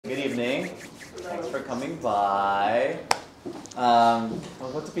evening. Thanks for coming by.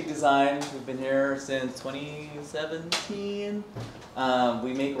 Welcome to Peak Design. We've been here since 2017.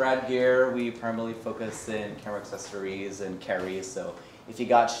 We make rad gear. We primarily focus in camera accessories and carries. So if you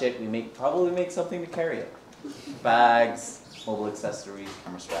got shit, we probably make something to carry it. Bags, mobile accessories,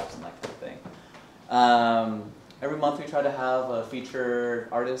 camera straps, and that kind of thing. Every month we try to have a featured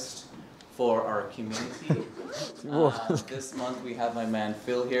artist for our community. This month we have my man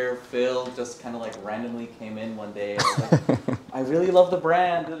Phil here. Phil just kind of like randomly came in one day and was like, I really love the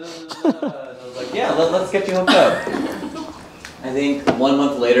brand. And I was like, yeah, let's get you hooked up. I think 1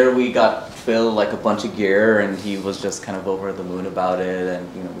 month later we got Phil like a bunch of gear and he was just kind of over the moon about it,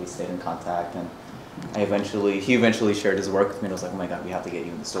 and we stayed in contact, and he eventually shared his work with me and I was like, oh my god, we have to get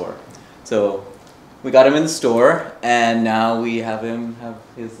you in the store. So we got him in the store, and now we have him have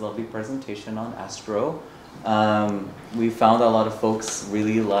his lovely presentation on ASTRO. We found a lot of folks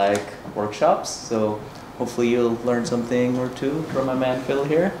really like workshops, so hopefully you'll learn something or two from my man Phil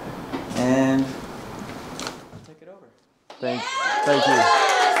here. And I'll take it over. Thank you.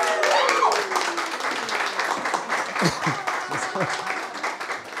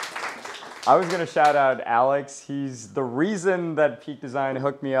 I was going to shout out Alex. He's the reason that Peak Design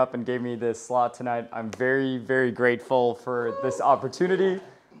hooked me up and gave me this slot tonight. I'm very, very grateful for this opportunity.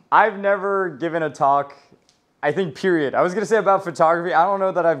 I've never given a talk, I think, period. I was going to say about photography. I don't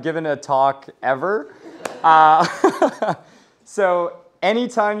know that I've given a talk ever. So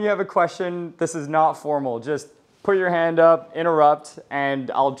anytime you have a question, this is not formal. Just put your hand up, interrupt,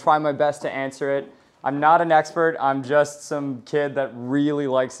 and I'll try my best to answer it. I'm not an expert. I'm just some kid that really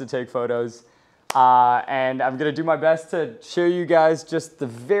likes to take photos. And I'm going to do my best to show you guys just the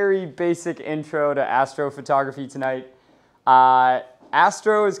very basic intro to astrophotography tonight.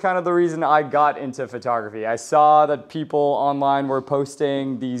 Astro is kind of the reason I got into photography. I saw that people online were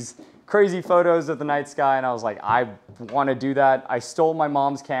posting these crazy photos of the night sky, and I was like, I want to do that. I stole my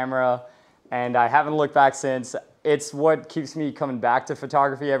mom's camera, and I haven't looked back since. It's what keeps me coming back to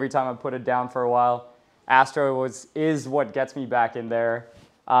photography every time I put it down for a while. Astro is what gets me back in there.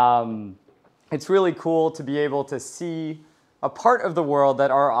 It's really cool to be able to see a part of the world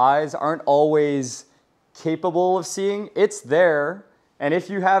that our eyes aren't always capable of seeing. It's there, and if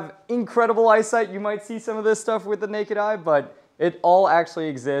you have incredible eyesight, you might see some of this stuff with the naked eye, but it all actually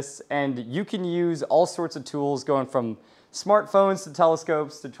exists, and you can use all sorts of tools going from smartphones to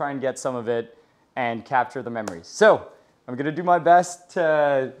telescopes to try and get some of it and capture the memories. So I'm going to do my best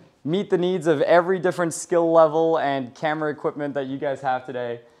to meet the needs of every different skill level and camera equipment that you guys have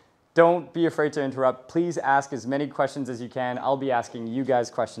today. Don't be afraid to interrupt. Please ask as many questions as you can. I'll be asking you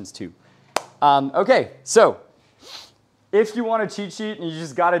guys questions too. Okay, so if you want a cheat sheet and you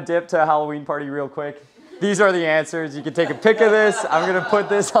just got to dip to a Halloween party real quick, these are the answers. You can take a pic of this. I'm going to put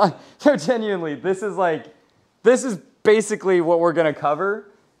this on. No, genuinely, this is basically what we're going to cover.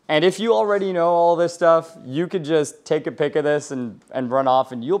 And if you already know all this stuff, you could just take a pic of this and run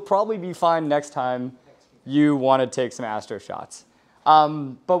off, and you'll probably be fine next time you want to take some astro shots.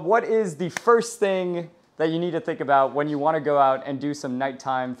 But what is the first thing that you need to think about when you want to go out and do some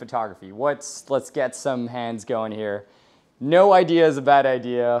nighttime photography? Let's get some hands going here. No idea is a bad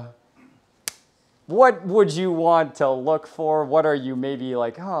idea. What would you want to look for? What are you maybe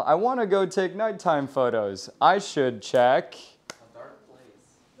like, oh, I want to go take nighttime photos. I should check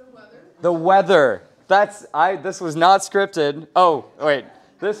the weather. This was not scripted. Oh, wait,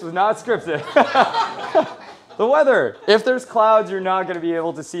 this was not scripted. The weather. If there's clouds, you're not going to be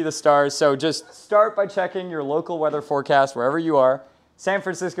able to see the stars. So just start by checking your local weather forecast wherever you are. San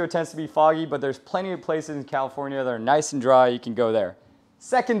Francisco tends to be foggy, but there's plenty of places in California that are nice and dry. You can go there.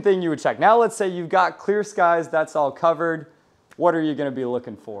 Second thing you would check. Now let's say you've got clear skies. That's all covered. What are you going to be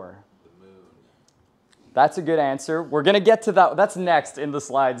looking for? The moon. That's a good answer. We're going to get to that. That's next in the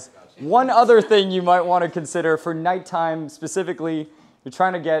slides. One other thing you might want to consider for nighttime specifically, you're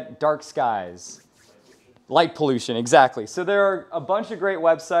trying to get dark skies. Light pollution, exactly. So there are a bunch of great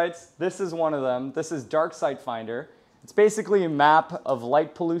websites. This is one of them. This is Dark Sight Finder. It's basically a map of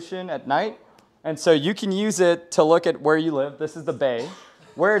light pollution at night. And so you can use it to look at where you live. This is the Bay.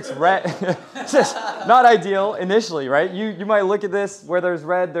 Where it's red, it's just not ideal initially, right? You might look at this, where there's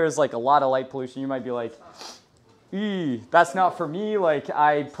red, there's like a lot of light pollution. You might be like, that's not for me, like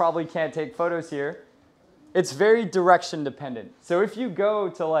I probably can't take photos here. It's very direction dependent. So if you go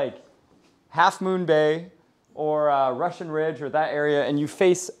to like Half Moon Bay or Russian Ridge or that area and you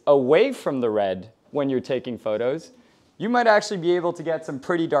face away from the red when you're taking photos, you might actually be able to get some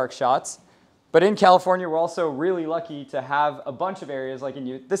pretty dark shots. But in California, we're also really lucky to have a bunch of areas like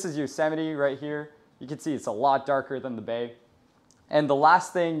this is Yosemite right here. You can see it's a lot darker than the Bay. And the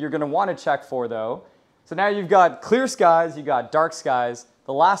last thing you're going to want to check for, though, so now you've got clear skies, you've got dark skies.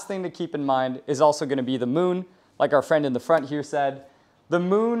 The last thing to keep in mind is also going to be the moon, like our friend in the front here said. The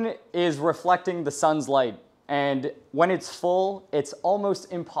moon is reflecting the sun's light, and when it's full, it's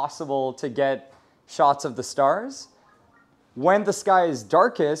almost impossible to get shots of the stars. When the sky is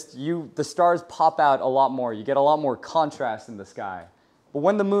darkest, the stars pop out a lot more. You get a lot more contrast in the sky. But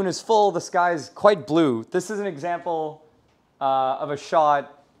when the moon is full, the sky is quite blue. This is an example of a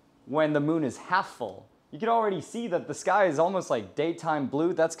shot when the moon is half full. You can already see that the sky is almost like daytime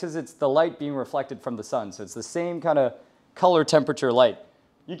blue. That's because it's the light being reflected from the sun. So it's the same kind of color temperature light.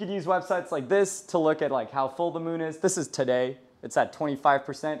 You could use websites like this to look at like how full the moon is. This is today. It's at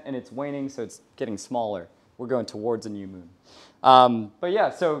 25% and it's waning, so it's getting smaller. We're going towards a new moon. But yeah,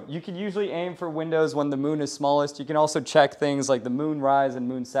 so you could usually aim for windows when the moon is smallest. You can also check things like the moon rise and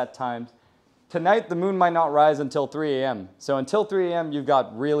moon set times. Tonight, the moon might not rise until 3 a.m. So until 3 a.m., you've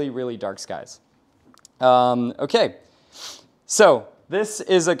got really, really dark skies. Okay, so this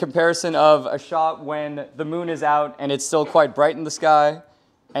is a comparison of a shot when the moon is out and it's still quite bright in the sky.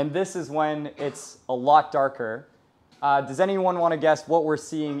 And this is when it's a lot darker. Does anyone want to guess what we're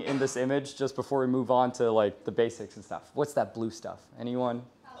seeing in this image just before we move on to like the basics and stuff? What's that blue stuff? Anyone?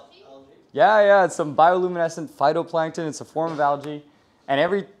 Algae. Yeah, it's some bioluminescent phytoplankton. It's a form of algae.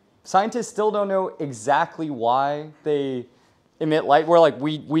 And scientists still don't know exactly why they emit light.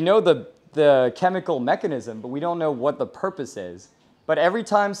 We know the chemical mechanism, but we don't know what the purpose is. But every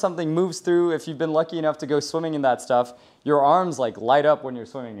time something moves through, if you've been lucky enough to go swimming in that stuff, your arms like light up when you're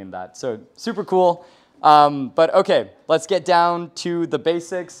swimming in that. So super cool. But okay, let's get down to the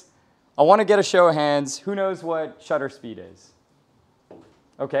basics. I want to get a show of hands. Who knows what shutter speed is?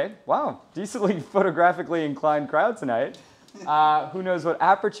 Okay, wow, decently photographically inclined crowd tonight. Who knows what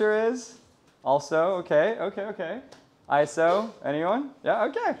aperture is? Also, okay. ISO, anyone? Yeah,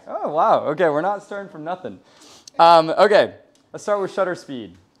 okay. Oh, wow. Okay, we're not starting from nothing. Okay, let's start with shutter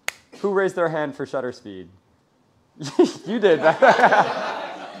speed. Who raised their hand for shutter speed? You did.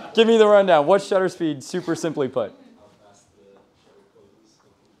 Give me the rundown. What's shutter speed, super simply put? How fast the shutter closes.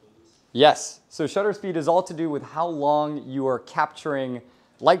 Yes. So shutter speed is all to do with how long you are capturing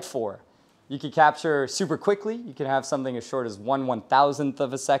light for. You can capture super quickly. You can have something as short as 1/1000th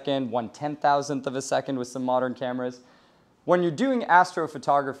of a second, 1/10,000th of a second with some modern cameras. When you're doing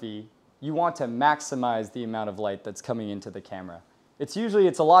astrophotography, you want to maximize the amount of light that's coming into the camera. It's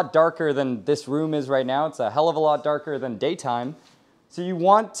a lot darker than this room is right now. It's a hell of a lot darker than daytime. So you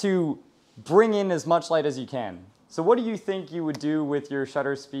want to bring in as much light as you can. So what do you think you would do with your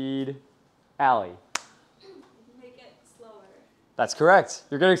shutter speed, Allie? Make it slower. That's correct.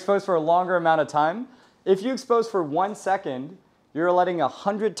 You're going to expose for a longer amount of time. If you expose for 1 second, you're letting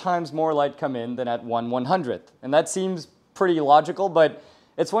 100 times more light come in than at 1/100th. And that seems pretty logical, but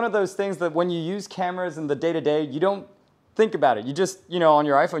it's one of those things that when you use cameras in the day-to-day, you don't think about it. You just, on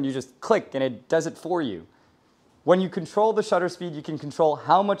your iPhone, you just click and it does it for you. When you control the shutter speed, you can control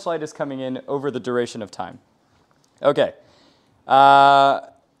how much light is coming in over the duration of time. Okay.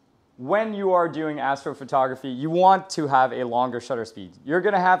 When you are doing astrophotography, you want to have a longer shutter speed. You're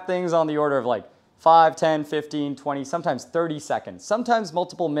going to have things on the order of like 5, 10, 15, 20, sometimes 30 seconds, sometimes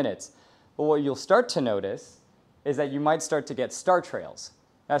multiple minutes. But what you'll start to notice is that you might start to get star trails.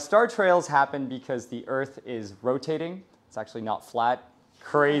 Now, star trails happen because the Earth is rotating. It's actually not flat.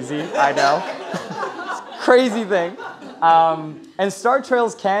 Crazy, I know. Crazy thing. And star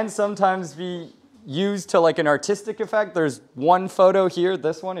trails can sometimes be used to like an artistic effect. There's one photo here,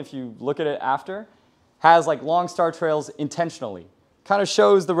 this one, if you look at it after, has like long star trails intentionally. Kind of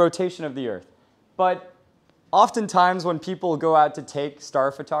shows the rotation of the Earth. But oftentimes when people go out to take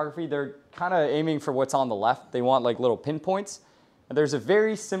star photography, they're kind of aiming for what's on the left. They want like little pinpoints. And there's a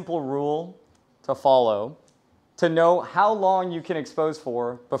very simple rule to follow to know how long you can expose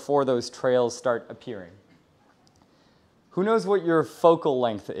for before those trails start appearing. Who knows what your focal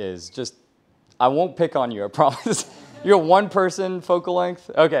length is? Just, I won't pick on you, I promise. You're one person focal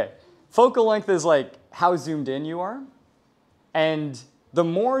length? Okay. Focal length is like how zoomed in you are. And the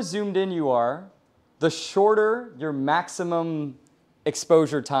more zoomed in you are, the shorter your maximum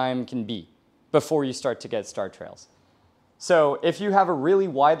exposure time can be before you start to get star trails. So if you have a really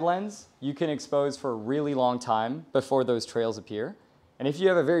wide lens, you can expose for a really long time before those trails appear. And if you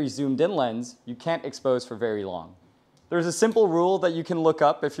have a very zoomed in lens, you can't expose for very long. There's a simple rule that you can look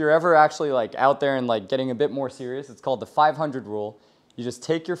up if you're ever actually like out there and like getting a bit more serious. It's called the 500 rule. You just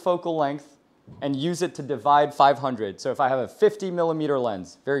take your focal length and use it to divide 500. So if I have a 50 millimeter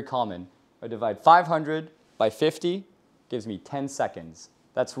lens, very common, I divide 500 by 50, gives me 10 seconds.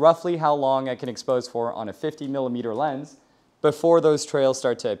 That's roughly how long I can expose for on a 50 millimeter lens. before those trails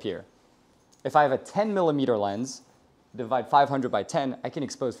start to appear. If I have a 10 millimeter lens, divide 500 by 10, I can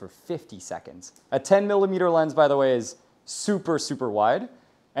expose for 50 seconds. A 10 millimeter lens, by the way, is super, super wide,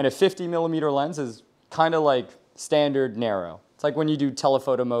 and a 50 millimeter lens is kind of like standard narrow. It's like when you do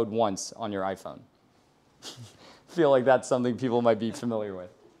telephoto mode once on your iPhone. I feel like that's something people might be familiar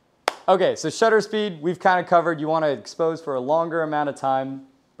with. Okay, so shutter speed, we've kind of covered. You want to expose for a longer amount of time,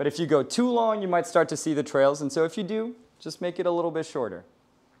 but if you go too long, you might start to see the trails, and so if you do, just make it a little bit shorter.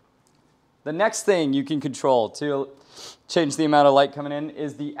 The next thing you can control to change the amount of light coming in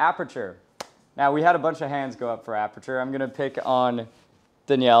is the aperture. Now, we had a bunch of hands go up for aperture. I'm going to pick on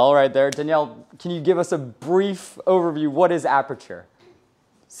Danielle right there. Danielle, can you give us a brief overview? What is aperture?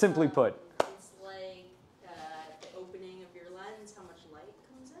 Simply put. It's like the opening of your lens, how much light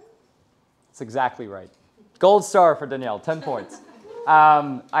comes in. That's exactly right. Gold star for Danielle, 10 points.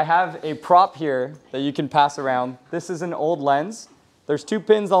 I have a prop here that you can pass around. This is an old lens. There's 2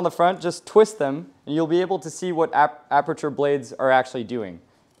 pins on the front. Just twist them, and you'll be able to see what aperture blades are actually doing.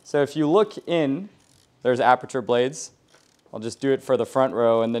 So if you look in, there's aperture blades. I'll just do it for the front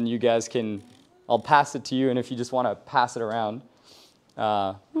row, and then you guys can, I'll pass it to you, and if you just want to pass it around.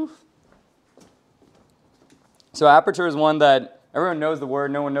 So aperture is one that everyone knows the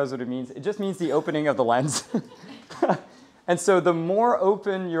word, no one knows what it means. It just means the opening of the lens. And so the more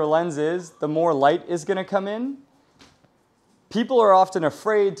open your lens is, the more light is going to come in. People are often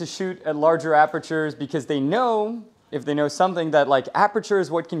afraid to shoot at larger apertures because they know, if they know something, that like aperture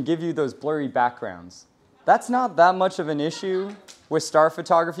is what can give you those blurry backgrounds. That's not that much of an issue with star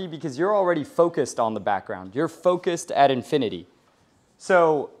photography because you're already focused on the background. You're focused at infinity.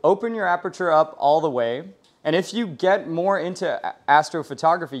 So open your aperture up all the way. And if you get more into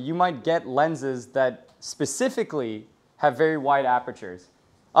astrophotography, you might get lenses that specifically have very wide apertures.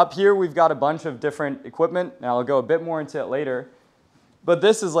 Up here, we've got a bunch of different equipment, and I'll go a bit more into it later. But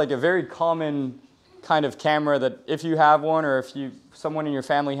this is like a very common kind of camera that if you have one or if someone in your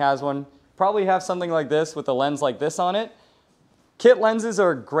family has one, probably have something like this with a lens like this on it. Kit lenses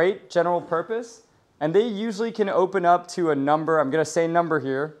are great general purpose, and they usually can open up to a number. I'm going to say number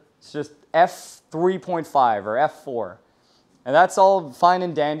here. It's just f3.5 or f4. And that's all fine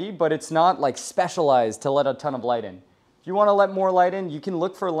and dandy, but it's not like specialized to let a ton of light in. If you want to let more light in, you can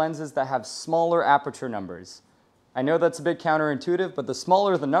look for lenses that have smaller aperture numbers. I know that's a bit counterintuitive, but the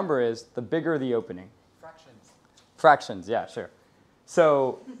smaller the number is, the bigger the opening. Fractions. Fractions, yeah, sure.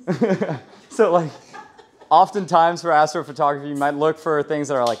 So, so like, oftentimes for astrophotography, you might look for things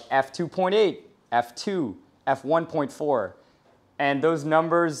that are like f2.8, f2, f1.4. And those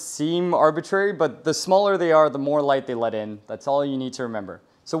numbers seem arbitrary, but the smaller they are, the more light they let in. That's all you need to remember.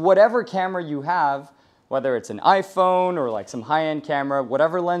 So whatever camera you have, whether it's an iPhone or like some high-end camera,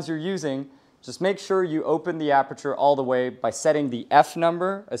 whatever lens you're using, just make sure you open the aperture all the way by setting the f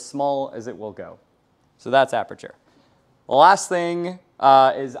number as small as it will go. So that's aperture. The last thing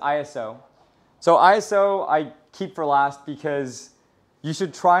is ISO. So ISO I keep for last because you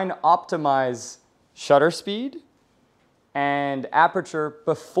should try and optimize shutter speed and aperture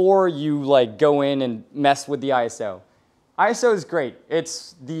before you like go in and mess with the ISO. ISO is great.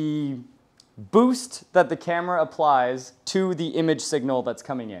 It's the boost that the camera applies to the image signal that's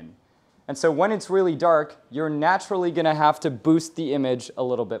coming in. And so when it's really dark, you're naturally going to have to boost the image a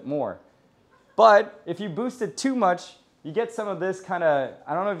little bit more. But if you boost it too much, you get some of this kind of,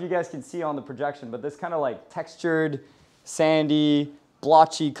 I don't know if you guys can see on the projection, but this kind of like textured, sandy,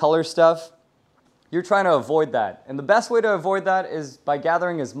 blotchy color stuff. You're trying to avoid that. And the best way to avoid that is by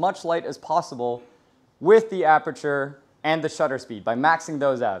gathering as much light as possible with the aperture and the shutter speed, by maxing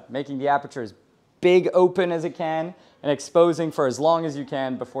those out, making the aperture as big open as it can and exposing for as long as you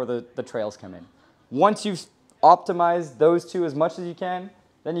can before the trails come in. Once you've optimized those two as much as you can,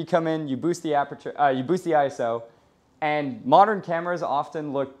 then you come in, you boost the aperture, you boost the ISO, and modern cameras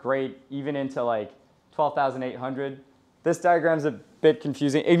often look great even into like 12,800. This diagram's a bit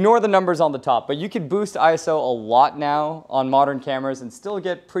confusing. Ignore the numbers on the top, but you can boost ISO a lot now on modern cameras and still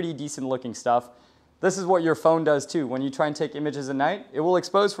get pretty decent looking stuff. This is what your phone does too. When you try and take images at night, it will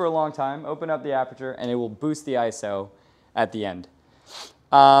expose for a long time, open up the aperture, and it will boost the ISO at the end.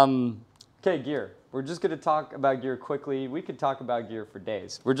 Okay, gear. We're just going to talk about gear quickly. We could talk about gear for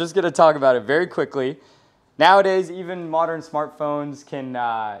days. We're just going to talk about it very quickly. Nowadays, even modern smartphones can,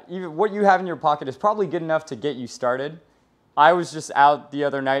 even what you have in your pocket is probably good enough to get you started. I was just out the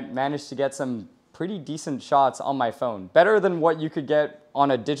other night, managed to get some pretty decent shots on my phone. Better than what you could get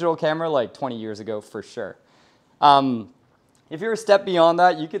on a digital camera like 20 years ago, for sure. If you're a step beyond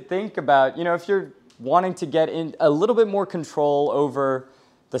that, you could think about, if you're wanting to get in a little bit more control over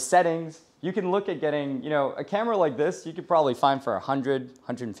the settings, you can look at getting, a camera like this, you could probably find for $100,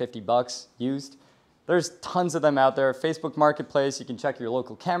 $150 used. There's tons of them out there. Facebook Marketplace, you can check your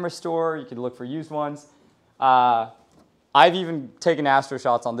local camera store, you can look for used ones. I've even taken ASTRO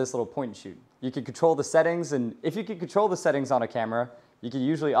shots on this little point and shoot. You can control the settings, and if you can control the settings on a camera, you can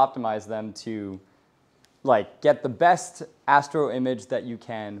usually optimize them to get the best ASTRO image that you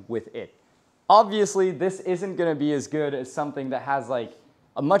can with it. Obviously, this isn't gonna be as good as something that has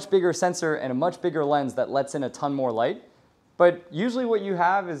a much bigger sensor and a much bigger lens that lets in a ton more light. But usually what you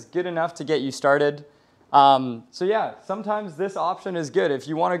have is good enough to get you started. So yeah, sometimes this option is good. If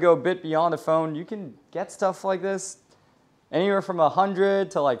you want to go a bit beyond a phone, you can get stuff like this anywhere from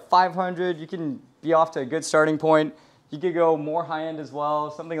 100 to 500. You can be off to a good starting point. You could go more high-end as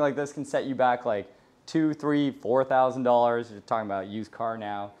well. Something like this can set you back $2,000, $3,000, $4,000. You're talking about a used car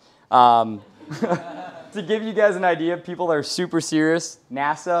now. To give you guys an idea, people that are super serious,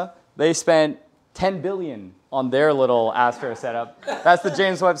 NASA, they spent $10 billion on their little ASTRO setup. That's the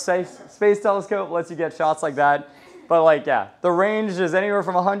James Webb Space Telescope, lets you get shots like that. But yeah, the range is anywhere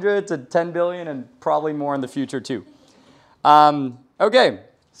from 100 to 10 billion and probably more in the future too. Okay,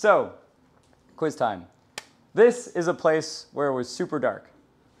 so quiz time. This is a place where it was super dark.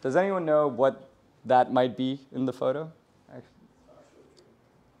 Does anyone know what that might be in the photo?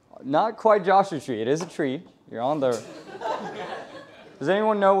 Not quite Joshua Tree. It is a tree. You're on the... Does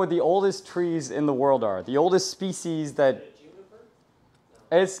anyone know what the oldest trees in the world are? The oldest species that...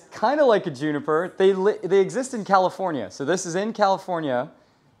 It's kind of like a juniper. They exist in California. So this is in California,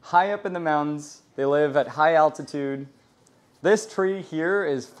 high up in the mountains. They live at high altitude. This tree here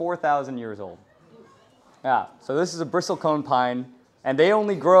is 4,000 years old. Yeah, so this is a bristlecone pine, and they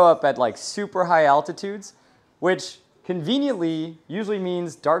only grow up at super high altitudes, which conveniently usually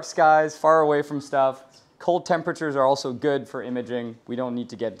means dark skies, far away from stuff. Cold temperatures are also good for imaging. We don't need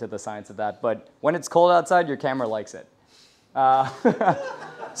to get into the science of that, but when it's cold outside, your camera likes it.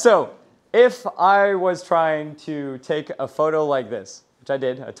 So if I was trying to take a photo like this, which I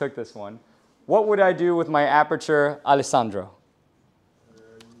did, I took this one, what would I do with my aperture Alessandro? You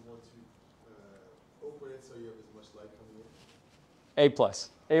want to open it so you have as much light coming in? A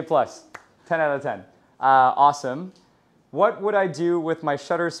plus, A plus, 10 out of 10. Awesome. What would I do with my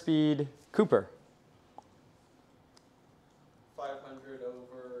shutter speed Cooper? 500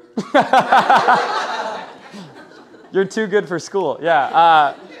 over... You're too good for school.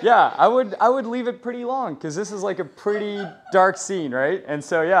 Yeah, yeah. I would leave it pretty long because this is a pretty dark scene, right? And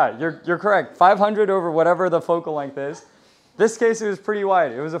so yeah, you're correct. 500 over whatever the focal length is. This case it was pretty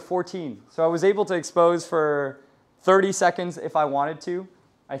wide. It was a 14, so I was able to expose for 30 seconds if I wanted to.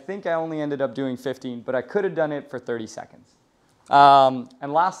 I think I only ended up doing 15, but I could have done it for 30 seconds.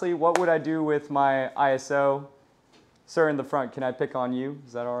 And lastly, what would I do with my ISO? Sir in the front, can I pick on you?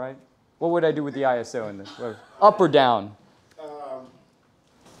 Is that all right? What would I do with the ISO in this? Up or down?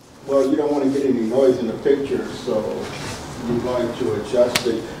 Well, you don't want to get any noise in the picture, so you're going to adjust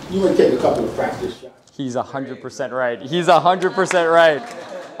it. You would take a couple of practice shots. He's 100% right. He's 100% right.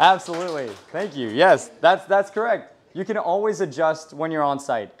 Absolutely. Thank you. Yes, that's correct. You can always adjust when you're on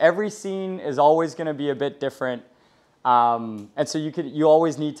site. Every scene is always going to be a bit different. And so you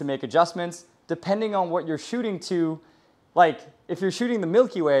always need to make adjustments depending on what you're shooting to. If you're shooting the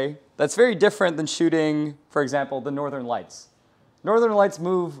Milky Way, that's very different than shooting, for example, the Northern Lights. Northern Lights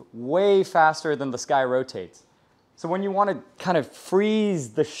move way faster than the sky rotates. So when you want to kind of freeze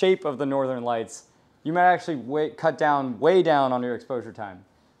the shape of the Northern Lights, you might actually cut down way down on your exposure time.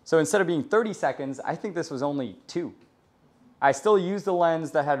 So instead of being 30 seconds, I think this was only 2. I still used the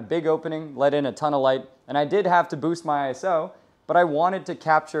lens that had a big opening, let in a ton of light, and I did have to boost my ISO, but I wanted to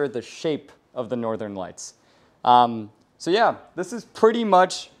capture the shape of the Northern Lights. So yeah, this is pretty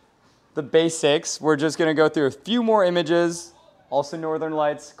much the basics. We're just gonna go through a few more images. Also Northern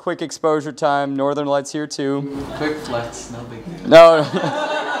Lights, quick exposure time, Northern Lights here too. Quick flex, no big deal. No,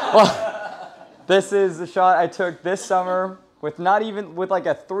 well, this is the shot I took this summer with a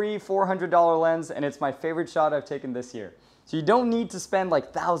 $300, $400 lens, and it's my favorite shot I've taken this year. So you don't need to spend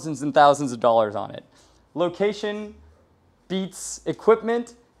thousands and thousands of dollars on it. Location beats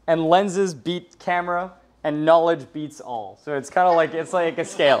equipment, and lenses beat camera, and knowledge beats all. So it's kind of it's like a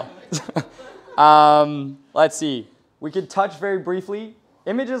scale. Let's see. We could touch very briefly.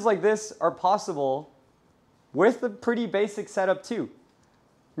 Images like this are possible with a pretty basic setup too.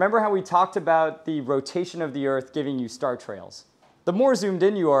 Remember how we talked about the rotation of the Earth giving you star trails? The more zoomed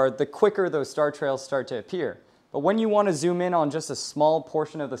in you are, the quicker those star trails start to appear. But when you want to zoom in on just a small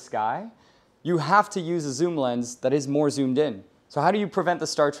portion of the sky, you have to use a zoom lens that is more zoomed in. So how do you prevent the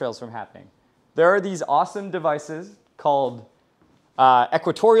star trails from happening? There are these awesome devices called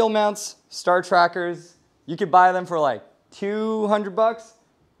Equatorial mounts, star trackers, you could buy them for like 200 bucks.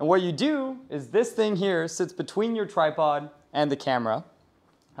 And what you do is this thing here sits between your tripod and the camera.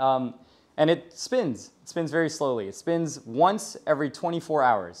 And it spins. It spins very slowly. It spins once every 24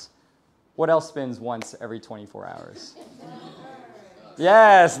 hours. What else spins once every 24 hours?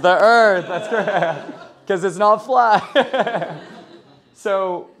 Yes, the Earth. That's correct. Because it's not flat.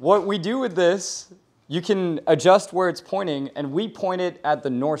 So what we do with this, you can adjust where it's pointing, and we point it at the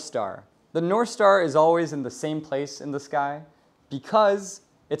North Star. The North Star is always in the same place in the sky because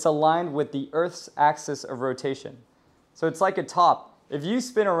it's aligned with the Earth's axis of rotation. So it's like a top. If you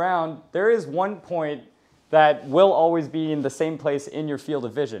spin around, there is one point that will always be in the same place in your field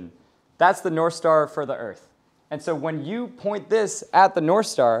of vision. That's the North Star for the Earth. And so when you point this at the North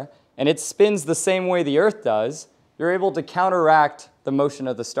Star and it spins the same way the Earth does, you're able to counteract the motion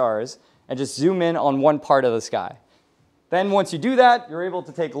of the stars and just zoom in on one part of the sky. Then once you do that, you're able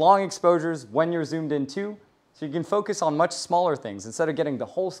to take long exposures when you're zoomed in too, so you can focus on much smaller things. Instead of getting the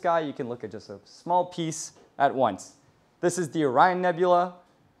whole sky, you can look at just a small piece at once. This is the Orion Nebula.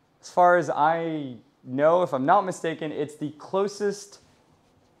 As far as I know, if I'm not mistaken, it's the closest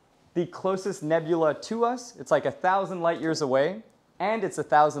nebula to us. It's like 1,000 light years away, and it's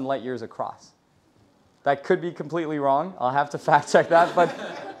 1,000 light years across. That could be completely wrong. I'll have to fact check that, but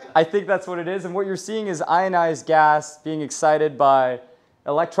I think that's what it is. And what you're seeing is ionized gas being excited by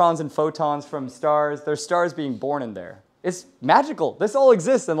electrons and photons from stars. There's stars being born in there. It's magical. This all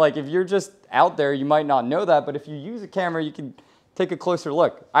exists. And like, if you're just out there, you might not know that. But if you use a camera, you can take a closer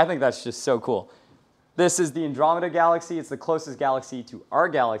look. I think that's just so cool. This is the Andromeda Galaxy. It's the closest galaxy to our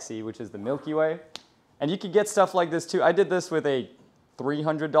galaxy, which is the Milky Way. And you can get stuff like this too. I did this with a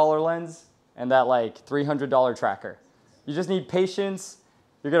 $300 lens and that like $300 tracker. You just need patience.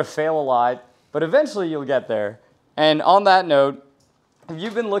 You're going to fail a lot, but eventually you'll get there. And on that note, if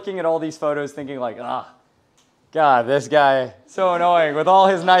you've been looking at all these photos thinking like, God, this guy, so annoying with all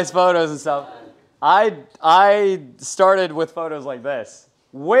his nice photos and stuff. I started with photos like this.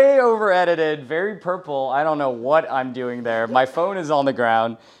 Way over edited, very purple. I don't know what I'm doing there. My phone is on the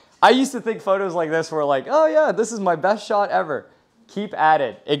ground. I used to think photos like this were like, oh yeah, this is my best shot ever. Keep at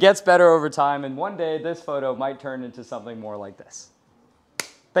it. It gets better over time, and one day this photo might turn into something more like this.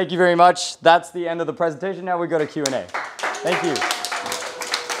 Thank you very much. That's the end of the presentation. Now we go to Q&A. Thank you.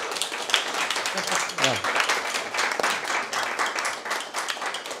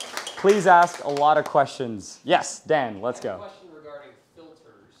 Please ask a lot of questions. Yes, Dan, let's go. I have a question regarding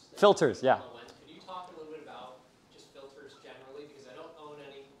filters. Filters, yeah. Could you talk a little bit about just filters generally? Because I don't own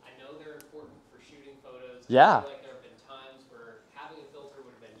any. I know they're important for shooting photos. Yeah. I feel like there have been times where having a filter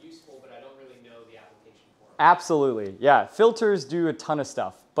would have been useful, but I don't really know the application for it. Absolutely, yeah. Filters do a ton of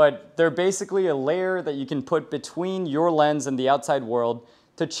stuff, but they're basically a layer that you can put between your lens and the outside world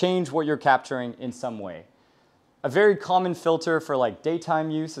to change what you're capturing in some way. A very common filter for like daytime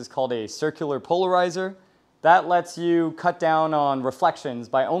use is called a circular polarizer. That lets you cut down on reflections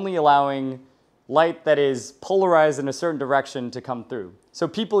by only allowing light that is polarized in a certain direction to come through. So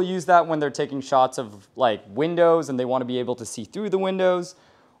people use that when they're taking shots of like windows and they want to be able to see through the windows,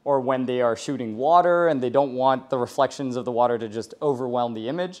 or when they are shooting water and they don't want the reflections of the water to just overwhelm the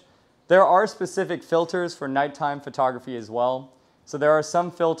image. There are specific filters for nighttime photography as well. So there are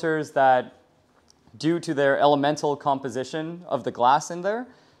some filters that, due to their elemental composition of the glass in there,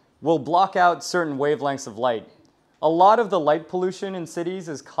 will block out certain wavelengths of light. A lot of the light pollution in cities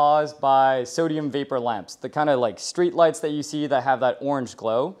is caused by sodium vapor lamps, the kind of like street lights that you see that have that orange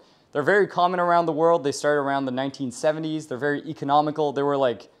glow. They're very common around the world. They started around the 1970s. They're very economical. There were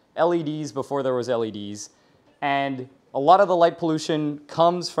like LEDs before there was LEDs. And a lot of the light pollution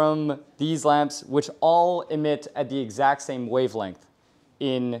comes from these lamps, which all emit at the exact same wavelength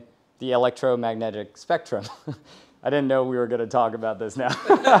in the electromagnetic spectrum. I didn't know we were going to talk about this now.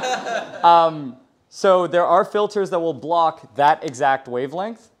 So there are filters that will block that exact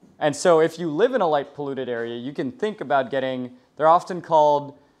wavelength. And so if you live in a light polluted area, you can think about getting, they're often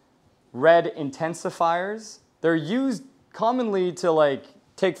called red intensifiers. They're used commonly to like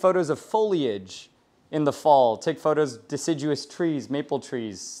take photos of foliage in the fall, take photos of deciduous trees, maple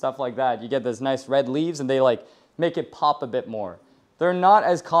trees, stuff like that. You get those nice red leaves and they like make it pop a bit more. They're not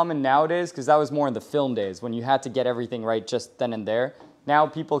as common nowadays because that was more in the film days when you had to get everything right just then and there. Now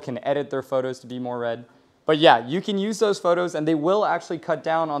people can edit their photos to be more red. But yeah, you can use those photos and they will actually cut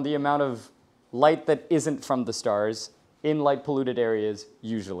down on the amount of light that isn't from the stars in light polluted areas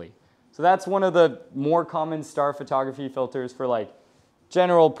usually. So that's one of the more common star photography filters for like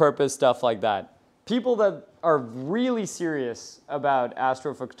general purpose stuff like that. People that are really serious about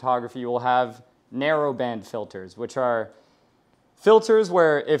astrophotography will have narrowband filters, which are filters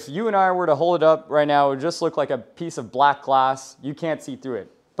where if you and I were to hold it up right now, it would just look like a piece of black glass. You can't see through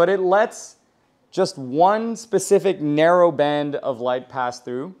it. But it lets just one specific narrow band of light pass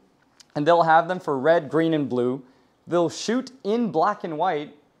through. And they'll have them for red, green, and blue. They'll shoot in black and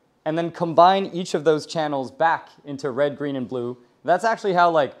white and then combine each of those channels back into red, green, and blue. That's actually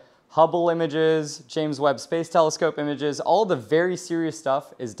how like Hubble images, James Webb Space Telescope images, all the very serious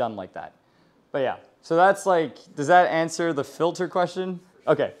stuff is done like that. But yeah, so that's like, does that answer the filter question?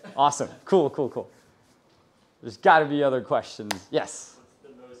 Okay, awesome, cool, cool, cool. There's gotta be other questions. Yes?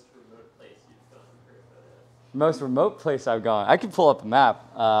 What's the most remote place you've gone for a photo? Most remote place I've gone. I could pull up a map.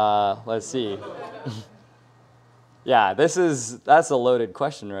 Let's see. Yeah, that's a loaded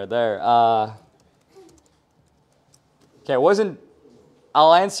question right there. Okay,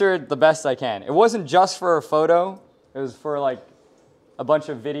 I'll answer it the best I can. It wasn't just for a photo. It was for like a bunch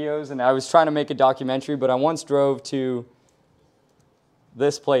of videos, and I was trying to make a documentary, but I once drove to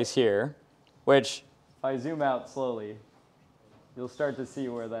this place here, which if I zoom out slowly, you'll start to see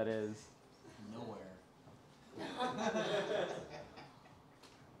where that is. Nowhere.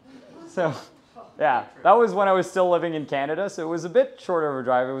 So, yeah, that was when I was still living in Canada, so it was a bit shorter of a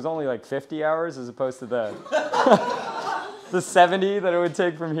drive. It was only like 50 hours as opposed to the the 70 that it would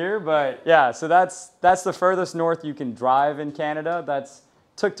take from here. But yeah, so that's the furthest north you can drive in Canada. That's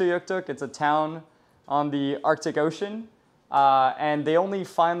Tuktoyaktuk. It's a town on the Arctic Ocean, and they only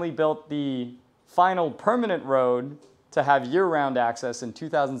finally built the final permanent road to have year-round access in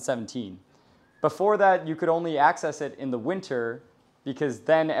 2017. Before that, you could only access it in the winter because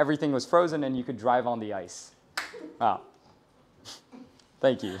then everything was frozen and you could drive on the ice. Wow.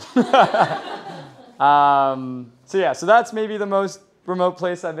 Thank you. So yeah, so that's maybe the most remote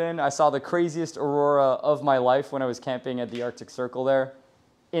place I've been. I saw the craziest aurora of my life when I was camping at the Arctic Circle there.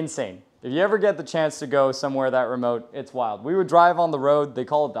 Insane. If you ever get the chance to go somewhere that remote, it's wild. We would drive on the road. They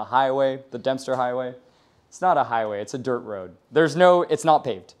call it the highway, the Dempster Highway. It's not a highway, it's a dirt road. It's not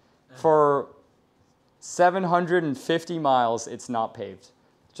paved. For 750 miles, it's not paved,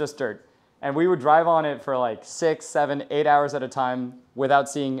 just dirt. And we would drive on it for like 6, 7, 8 hours at a time without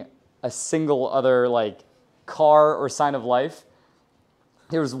seeing a single other like car or sign of life.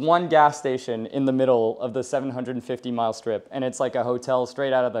 There was one gas station in the middle of the 750-mile strip, and it's like a hotel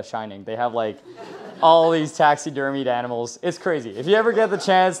straight out of The Shining. They have like all these taxidermied animals. It's crazy. If you ever get the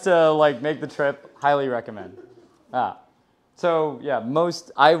chance to like make the trip, highly recommend. So yeah,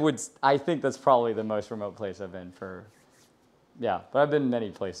 I think that's probably the most remote place I've been for, yeah, but I've been many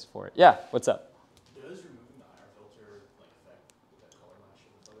places for it. Yeah, what's up? Does removing the IR filter like affect the color match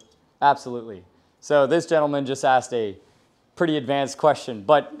in the photos? Absolutely. So this gentleman just asked a pretty advanced question,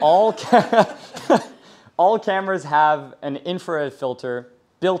 but all cameras have an infrared filter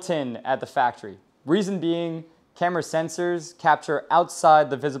built in at the factory. Reason being, camera sensors capture outside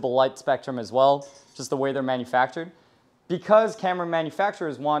the visible light spectrum as well, just the way they're manufactured. Because camera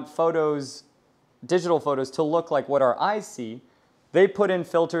manufacturers want photos, digital photos, to look like what our eyes see, they put in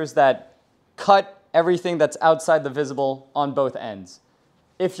filters that cut everything that's outside the visible on both ends.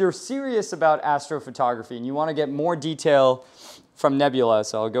 If you're serious about astrophotography and you want to get more detail from nebula,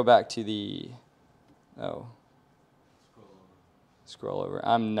 so I'll go back to the, scroll over.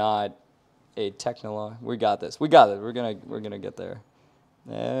 I'm not a technolog. We got this. We got it. We're gonna get there.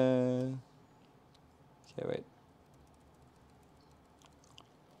 Okay, wait.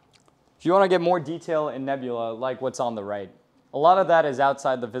 If you want to get more detail in nebula, like what's on the right, a lot of that is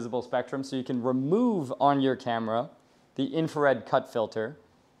outside the visible spectrum, so you can remove on your camera the infrared cut filter,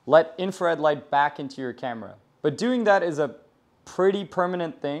 let infrared light back into your camera. But doing that is a pretty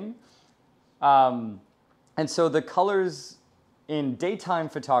permanent thing. And so the colors in daytime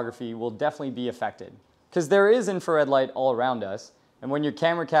photography will definitely be affected because there is infrared light all around us. And when your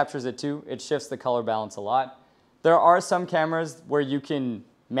camera captures it too, it shifts the color balance a lot. There are some cameras where you can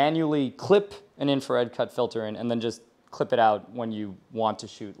manually clip an infrared cut filter in and then just clip it out when you want to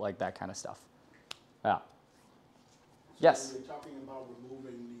shoot like that kind of stuff. Yeah. So Yes? when you're talking about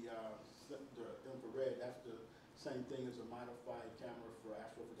removing the infrared, that's the same thing as a modified camera for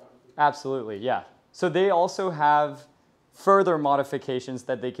astrophotography? Absolutely, yeah. So they also have further modifications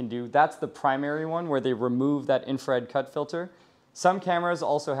that they can do. That's the primary one where they remove that infrared cut filter. Some cameras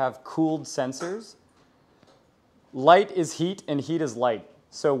also have cooled sensors. Light is heat and heat is light.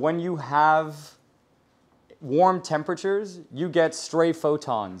 So when you have warm temperatures, you get stray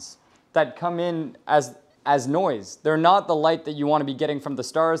photons that come in as noise. They're not the light that you want to be getting from the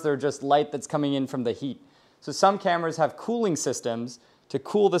stars, they're just light that's coming in from the heat. So some cameras have cooling systems to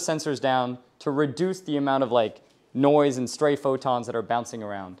cool the sensors down to reduce the amount of like noise and stray photons that are bouncing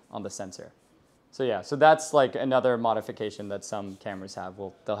around on the sensor. So yeah, so that's like another modification that some cameras have.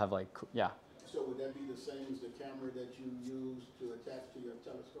 They'll have like, yeah. So would that be the same as the camera that you use to attach to your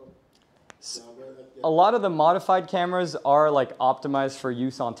telescope? A lot of the modified cameras are like optimized for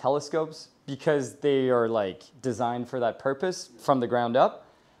use on telescopes because they are like designed for that purpose from the ground up.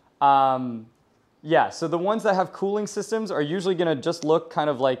 Yeah, so the ones that have cooling systems are usually gonna just look kind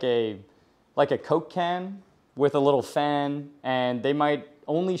of like a Coke can with a little fan, and they might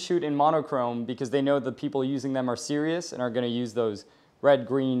only shoot in monochrome because they know the people using them are serious and are gonna use those red,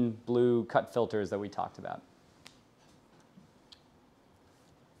 green, blue cut filters that we talked about.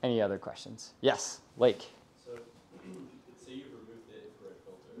 Any other questions? Yes, Lake. So, say you remove the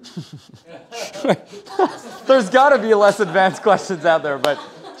infrared filter. There's gotta be less advanced questions out there, but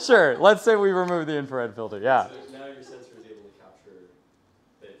sure, let's say we remove the infrared filter, yeah. So now your sensor is able to capture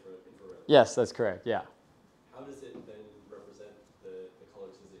the infrared. Yes, that's correct, yeah. How does it then represent the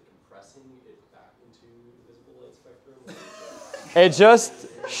colors? Is it compressing it back into the visible light spectrum? Or is It just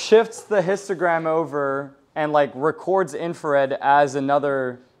shifts the histogram over and like records infrared as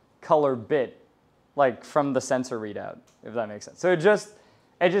another color bit, like from the sensor readout, if that makes sense. So it just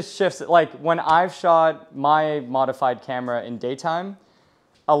shifts it. Like when I've shot my modified camera in daytime,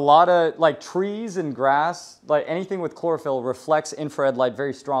 a lot of like trees and grass, like anything with chlorophyll reflects infrared light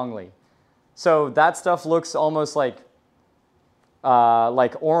very strongly. So that stuff looks almost like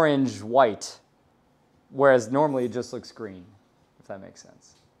orange white, whereas normally it just looks green, if that makes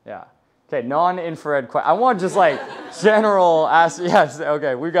sense. Yeah. Okay, non-infrared question. I want just like general yes,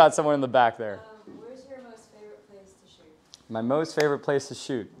 okay, we got someone in the back there. Where's your most favorite place to shoot? My most favorite place to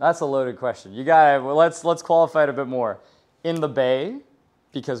shoot. That's a loaded question. You gotta, well, let's qualify it a bit more. In the Bay,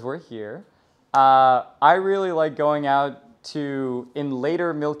 because we're here. I really like going out to, in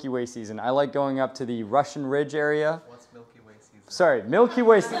later Milky Way season, I like going up to the Russian Ridge area. What's Milky Way season? Sorry, Milky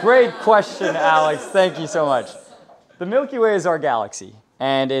Way, great question, Alex. Thank you so much. The Milky Way is our galaxy,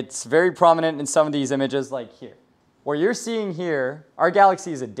 and it's very prominent in some of these images like here. What you're seeing here, our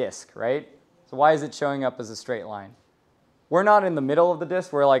galaxy is a disk, right? So why is it showing up as a straight line? We're not in the middle of the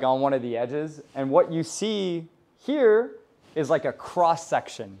disk, we're like on one of the edges, and what you see here is like a cross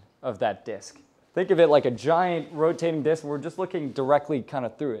section of that disk. Think of it like a giant rotating disk, and we're just looking directly kind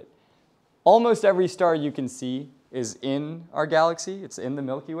of through it. Almost every star you can see is in our galaxy, it's in the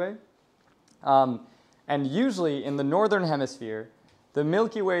Milky Way. And usually in the northern hemisphere, the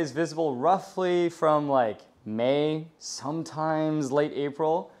Milky Way is visible roughly from like May, sometimes late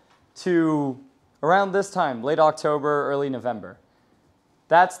April, to around this time, late October, early November.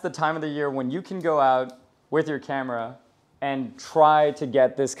 That's the time of the year when you can go out with your camera and try to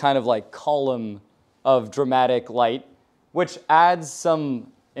get this kind of like column of dramatic light, which adds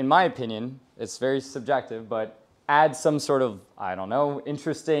some, in my opinion, it's very subjective, but adds some sort of, I don't know,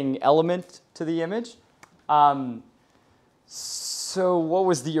 interesting element to the image. So what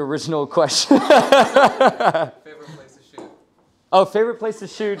was the original question? Favorite place to shoot? Oh, favorite place to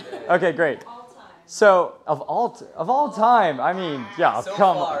shoot? Okay, great. All time. So of all time, I mean, yeah,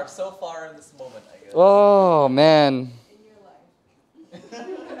 come on. So far in this moment, I guess. Oh man. In your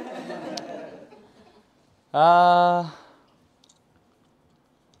life.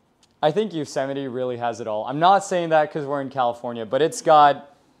 I think Yosemite really has it all. I'm not saying that because we're in California, but it's got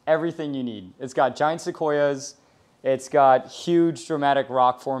everything you need. It's got giant sequoias. It's got huge dramatic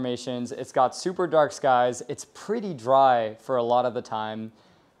rock formations. It's got super dark skies. It's pretty dry for a lot of the time.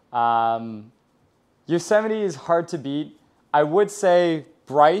 Yosemite is hard to beat. I would say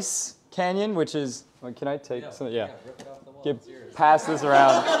Bryce Canyon, which is, can I take some? Yeah. Rip it off the wall. Pass this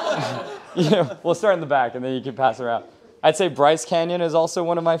around. We'll start in the back and then you can pass it around. I'd say Bryce Canyon is also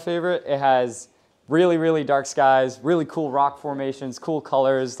one of my favorite. It has really, really dark skies, really cool rock formations, cool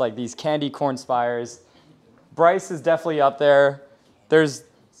colors, like these candy corn spires. Bryce is definitely up there. There's,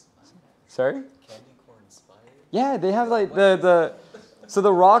 sorry? Candy corn spire? Yeah, they have like so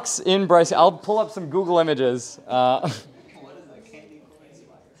the rocks in Bryce, I'll pull up some Google images. What is a candy corn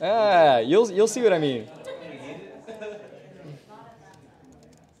spire? Yeah, you'll see what I mean.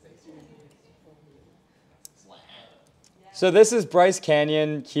 So this is Bryce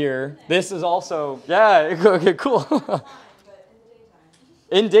Canyon here. This is also, yeah, okay, cool.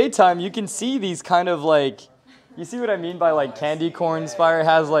 In daytime, you can see these kind of like, you see what I mean by like candy corn spire? It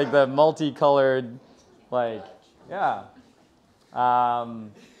has like the multicolored, like, yeah.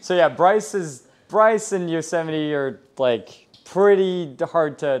 So yeah, Bryce and Yosemite are like pretty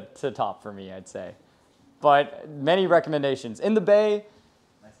hard to top for me, I'd say. But many recommendations. In the Bay,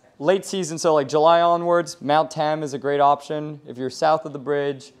 late season, so like July onwards, Mount Tam is a great option. If you're south of the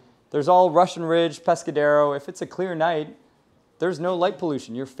bridge, there's all Russian Ridge, Pescadero. If it's a clear night, there's no light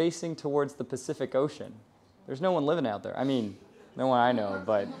pollution. You're facing towards the Pacific Ocean. There's no one living out there. I mean, no one I know,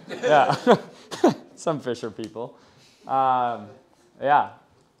 but yeah, some fisher people. Yeah.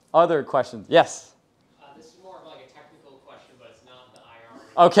 Other questions? Yes. This is more of like a technical question, but it's not the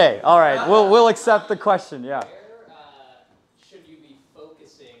IR. Okay. All right. We'll accept the question. Yeah. Where should you be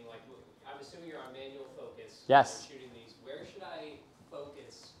focusing? Like, I'm assuming you're on manual focus. Yes. When shooting these. Where should I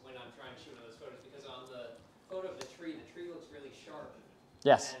focus when I'm trying to shoot one of those photos? Because on the photo of the tree looks really sharp.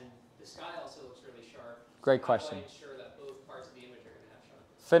 Yes. And the sky also looks really sharp. Great question. How do I ensure that both parts of the image are going to have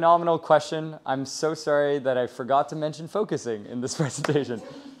sharpness? Phenomenal question. I'm so sorry that I forgot to mention focusing in this presentation.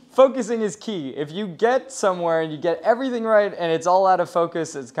 Focusing is key. If you get somewhere and you get everything right and it's all out of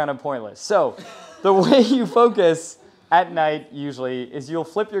focus, it's kind of pointless. So the way you focus at night usually is you'll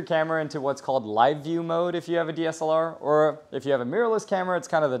flip your camera into what's called live view mode if you have a DSLR, or if you have a mirrorless camera, it's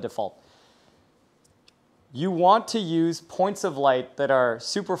kind of the default. You want to use points of light that are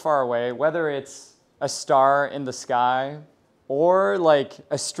super far away, whether it's a star in the sky or like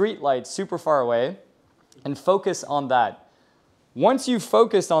a street light super far away, and focus on that. Once you've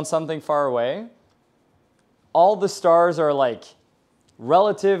focused on something far away, all the stars are like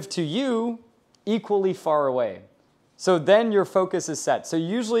relative to you equally far away. So then your focus is set. So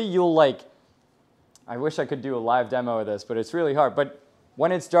usually you'll like, I wish I could do a live demo of this, but it's really hard. But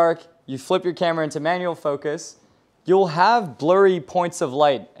when it's dark, you flip your camera into manual focus, you'll have blurry points of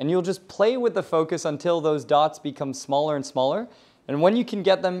light, and you'll just play with the focus until those dots become smaller and smaller. And when you can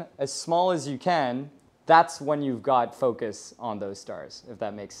get them as small as you can, that's when you've got focus on those stars, if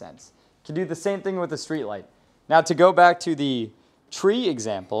that makes sense. You can do the same thing with the street light. Now to go back to the tree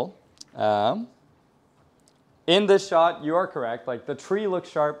example, in this shot, you are correct. Like the tree looks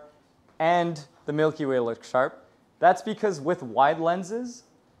sharp and the Milky Way looks sharp. That's because with wide lenses,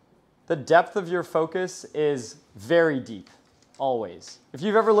 the depth of your focus is very deep, always. If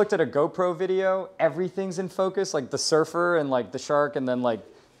you've ever looked at a GoPro video, everything's in focus, like the surfer and like the shark and then like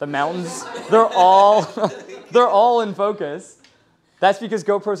the mountains, they're all in focus. That's because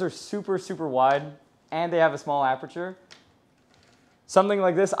GoPros are super, super wide and they have a small aperture. Something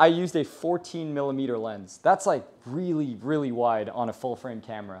like this, I used a 14mm lens. That's like really, really wide on a full frame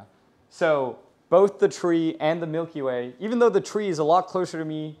camera. So both the tree and the Milky Way, even though the tree is a lot closer to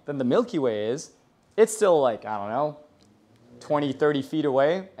me than the Milky Way is, it's still like, I don't know, 20, 30 feet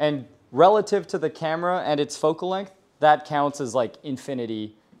away. And relative to the camera and its focal length, that counts as like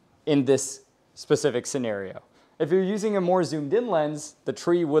infinity in this specific scenario. If you're using a more zoomed in lens, the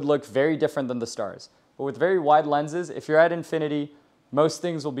tree would look very different than the stars. But with very wide lenses, if you're at infinity, most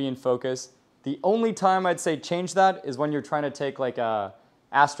things will be in focus. The only time I'd say change that is when you're trying to take like a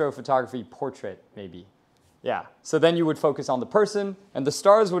astrophotography portrait, maybe. Yeah, so then you would focus on the person, and the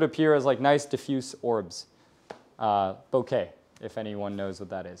stars would appear as like nice diffuse orbs. Bokeh, if anyone knows what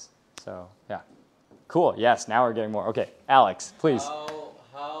that is. So, yeah. Cool, yes, now we're getting more. Okay, Alex, please.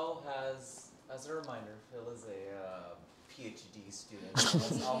 How has, as a reminder, Phil is a PhD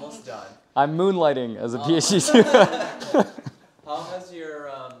student, almost done. I'm moonlighting as a PhD student. How has your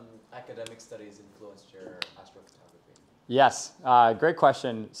academic studies influenced your astrophotography? Yes, great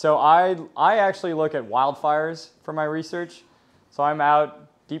question. So I actually look at wildfires for my research. So I'm out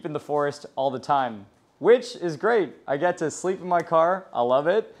deep in the forest all the time, which is great. I get to sleep in my car. I love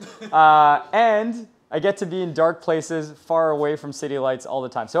it. And I get to be in dark places far away from city lights all the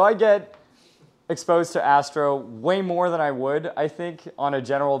time. So I get exposed to astro way more than I would, I think, on a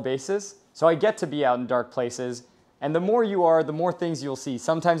general basis. So I get to be out in dark places. And the more you are, the more things you'll see.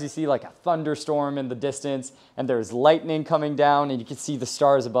 Sometimes you see like a thunderstorm in the distance, and there's lightning coming down, and you can see the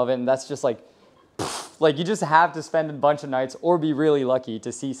stars above it, and that's just like you just have to spend a bunch of nights or be really lucky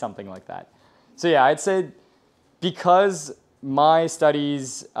to see something like that. So yeah, I'd say because my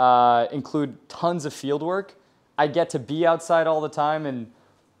studies include tons of field work, I get to be outside all the time, and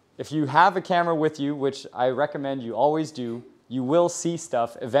if you have a camera with you, which I recommend you always do, you will see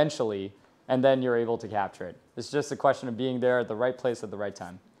stuff eventually, and then you're able to capture it. It's just a question of being there at the right place at the right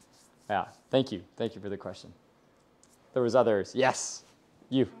time. Yeah, thank you. Thank you for the question. There was others. Yes,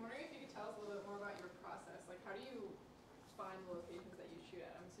 you. I'm wondering if you could tell us a little bit more about your process. Like, how do you find the locations that you shoot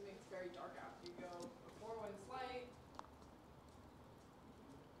at? I'm assuming it's very dark out. Do you go before when it's light?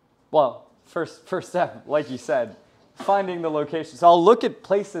 Well, first step, like you said, finding the location. So I'll look at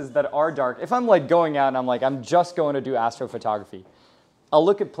places that are dark. If I'm like going out and I'm just going to do astrophotography, I'll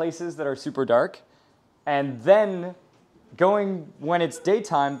look at places that are super dark, and then going when it's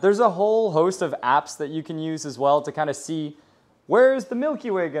daytime, there's a whole host of apps that you can use as well to kind of see where's the Milky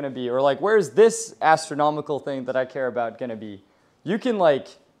Way going to be, or like where's this astronomical thing that I care about going to be. You can like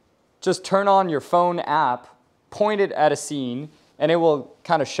just turn on your phone app point it at a scene and it will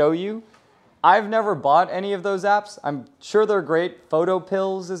kind of show you. I've never bought any of those apps. I'm sure they're great. Photo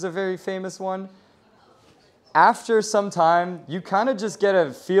Pills is a very famous one. After some time, you kind of just get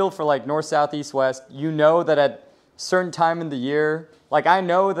a feel for like north, south, east, west. You know that at a certain time in the year, like I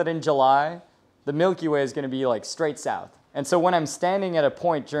know that in July, the Milky Way is going to be like straight south. And so when I'm standing at a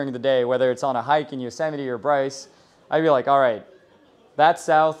point during the day, whether it's on a hike in Yosemite or Bryce, I'd be like, all right, that's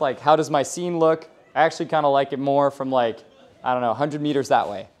south. Like, how does my scene look? I actually kind of like it more from like, I don't know, 100 meters that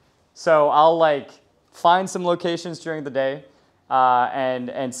way. So I'll like find some locations during the day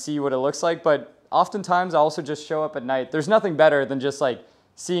and see what it looks like. But oftentimes I also just show up at night. There's nothing better than just like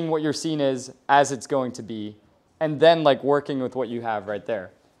seeing what your scene is as it's going to be and then like working with what you have right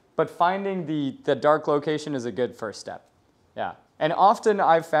there. But finding the dark location is a good first step. Yeah. And often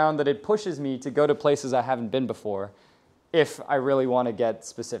I've found that it pushes me to go to places I haven't been before if I really want to get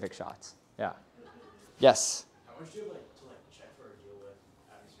specific shots. Yeah. Yes? How much do you like to check for or deal with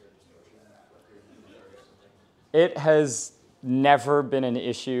atmospheric distortion, like you're in the area or something? It has never been an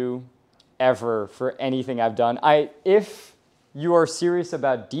issue ever for anything I've done. If you are serious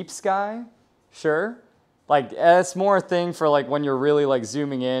about deep sky, sure. Like it's more a thing for like when you're really like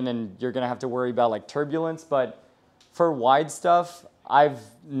zooming in and you're gonna have to worry about like turbulence. But for wide stuff, I've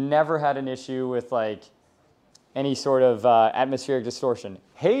never had an issue with like any sort of atmospheric distortion.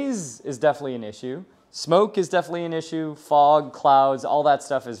 Haze is definitely an issue. Smoke is definitely an issue. Fog, clouds, all that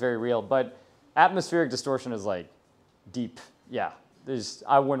stuff is very real. But atmospheric distortion is like deep. Yeah,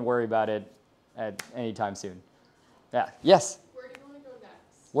 I wouldn't worry about it at any time soon. Yeah. Yes. Where do you want to go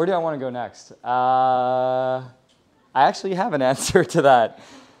next? Where do I want to go next? I actually have an answer to that.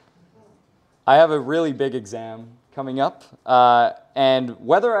 I have a really big exam coming up, and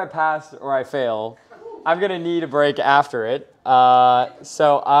whether I pass or I fail, I'm going to need a break after it.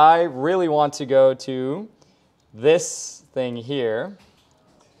 So I really want to go to this thing here.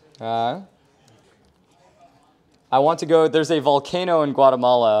 I want to go, there's a volcano in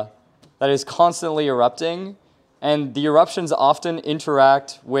Guatemala that is constantly erupting, and the eruptions often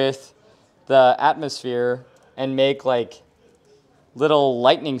interact with the atmosphere and make like little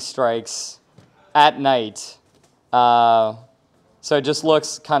lightning strikes at night. So it just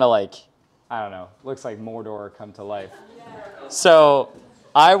looks kind of like, I don't know, looks like Mordor come to life. So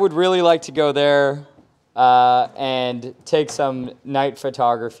I would really like to go there and take some night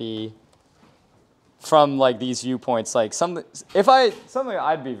photography from like these viewpoints. Like something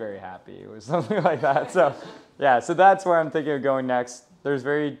I'd be very happy with something like that. So yeah, so that's where I'm thinking of going next. There's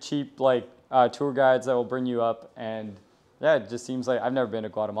very cheap like tour guides that will bring you up, and yeah, it just seems like I've never been to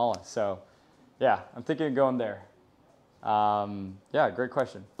Guatemala. So yeah, I'm thinking of going there. Yeah, great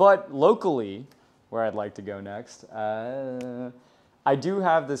question. But locally, where I'd like to go next, I do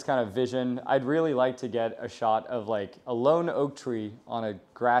have this kind of vision. I'd really like to get a shot of like a lone oak tree on a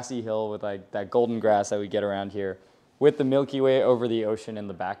grassy hill with like that golden grass that we get around here with the Milky Way over the ocean in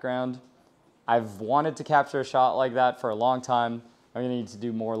the background. I've wanted to capture a shot like that for a long time. I'm gonna need to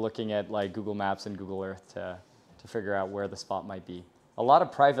do more looking at like Google Maps and Google Earth to figure out where the spot might be. A lot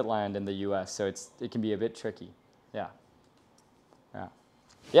of private land in the US, so it can be a bit tricky. Yeah. Yeah.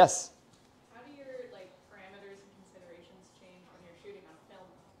 Yes? How do your parameters and considerations change when you're shooting on film?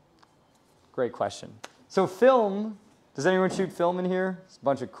 Great question. So film, does anyone shoot film in here? It's a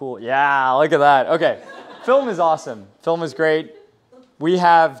bunch of cool, yeah, look at that. Okay, film is awesome. Film is great. We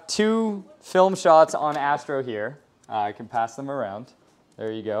have 2 film shots on ASTRO here. I can pass them around.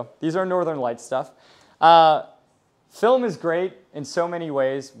 There you go. These are Northern Lights stuff. Film is great in so many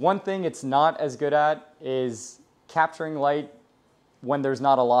ways. One thing it's not as good at is capturing light when there's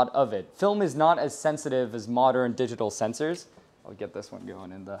not a lot of it. Film is not as sensitive as modern digital sensors. I'll get this one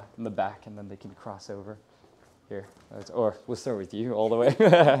going in the back, and then they can cross over. Here, or we'll start with you all the way.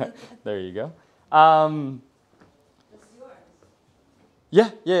 There you go. This is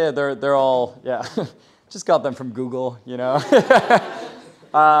yours. Yeah, they're all, yeah. Just got them from Google, you know.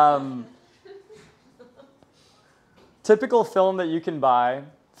 Typical film that you can buy.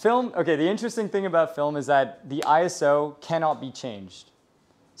 Film, okay, the interesting thing about film is that the ISO cannot be changed.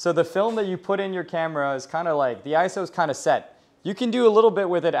 So the film that you put in your camera is kind of like, the ISO is kind of set. You can do a little bit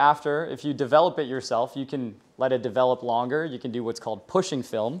with it after. If you develop it yourself, you can let it develop longer. You can do what's called pushing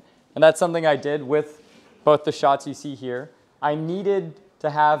film. And that's something I did with both the shots you see here. I needed to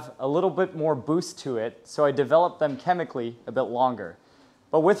have a little bit more boost to it, so I developed them chemically a bit longer.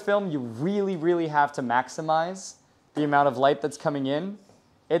 But with film, you really, really have to maximize the amount of light that's coming in.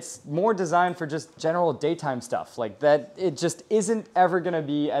 It's more designed for just general daytime stuff. Like that, it just isn't ever gonna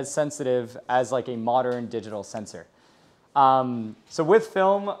be as sensitive as like a modern digital sensor. So with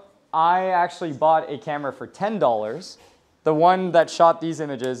film, I actually bought a camera for $10. The one that shot these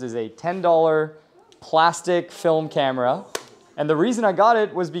images is a $10 plastic film camera. And the reason I got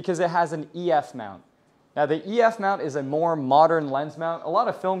it was because it has an EF mount. Now the EF mount is a more modern lens mount. A lot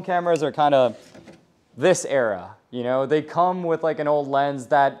of film cameras are kind of this era, you know? They come with like an old lens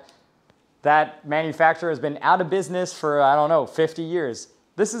that manufacturer has been out of business for, I don't know, 50 years.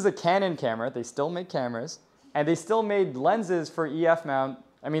 This is a Canon camera. They still make cameras. And they still made lenses for EF mount.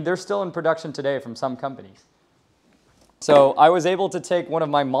 I mean, they're still in production today from some companies. So I was able to take one of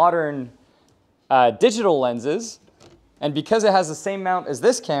my modern digital lenses, and because it has the same mount as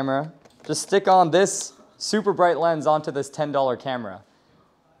this camera, just stick on this super bright lens onto this $10 camera.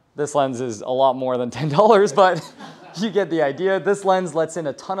 This lens is a lot more than $10, but you get the idea. This lens lets in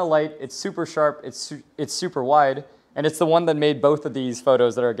a ton of light. It's super sharp. It's super wide. And it's the one that made both of these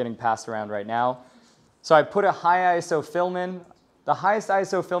photos that are getting passed around right now. So I put a high ISO film in. The highest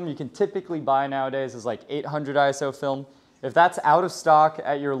ISO film you can typically buy nowadays is like 800 ISO film. If that's out of stock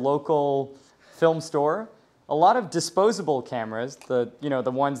at your local film store, a lot of disposable cameras, the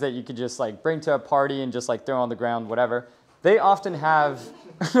ones that you could just like bring to a party and just like throw on the ground, whatever, they often have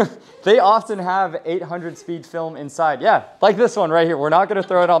 800 speed film inside. Yeah, like this one right here. We're not going to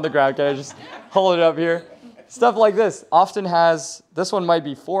throw it on the ground. Can I just hold it up here? Stuff like this often has, this one might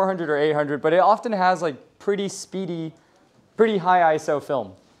be 400 or 800, but it often has like pretty speedy, pretty high ISO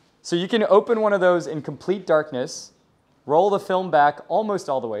film. So you can open one of those in complete darkness, roll the film back almost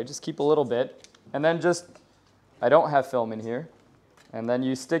all the way, just keep a little bit, and then just, I don't have film in here, and then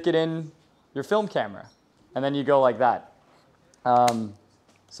you stick it in your film camera, and then you go like that.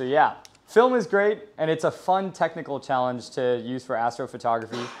 So yeah, film is great, and it's a fun technical challenge to use for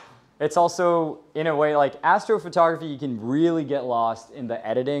astrophotography. It's also, in a way, like astrophotography, you can really get lost in the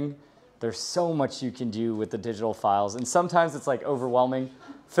editing. There's so much you can do with the digital files, and sometimes it's like overwhelming.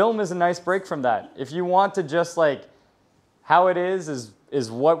 Film is a nice break from that. If you want to just like, how it is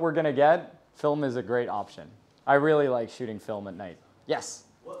what we're gonna get, film is a great option. I really like shooting film at night. Yes?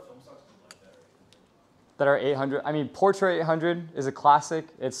 What film stocks do you like That are 800? I mean, Portrait 800 is a classic.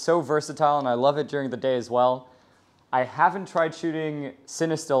 It's so versatile, and I love it during the day as well. I haven't tried shooting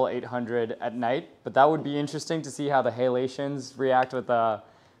Cinestill 800 at night, but that would be interesting to see how the halations react with the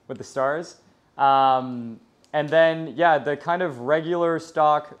stars. And then, yeah, the kind of regular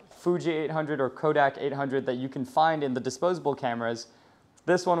stock Fuji 800 or Kodak 800 that you can find in the disposable cameras.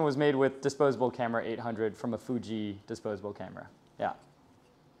 This one was made with disposable camera 800 from a Fuji disposable camera. Yeah.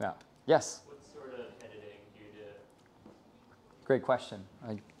 Yeah. Yes? What sort of editing do you do? Great question.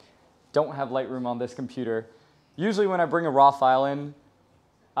 I don't have Lightroom on this computer. Usually when I bring a raw file in,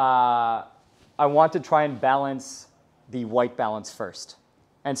 I want to try and balance the white balance first.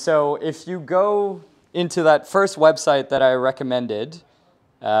 And so if you go into that first website that I recommended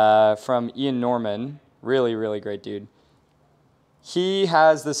from Ian Norman, really, really great dude. He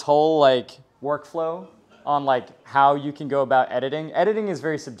has this whole like workflow on like how you can go about editing. Editing is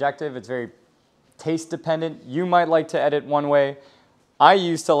very subjective. It's very taste dependent. You might like to edit one way. I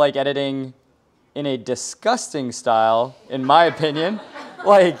used to like editing in a disgusting style, in my opinion.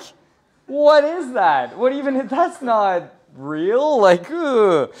 Like, what is that? What even, that's not real. Like,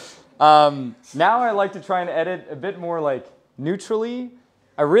 ugh. Now I like to try and edit a bit more like neutrally.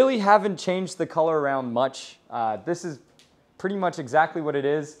 I really haven't changed the color around much. This is pretty much exactly what it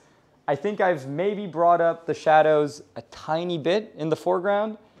is. I think I've maybe brought up the shadows a tiny bit in the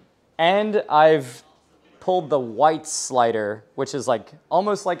foreground, and I've pulled the white slider, which is like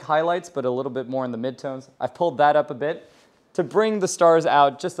almost like highlights, but a little bit more in the midtones. I've pulled that up a bit to bring the stars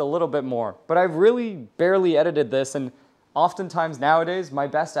out just a little bit more. But I've really barely edited this, and oftentimes nowadays, my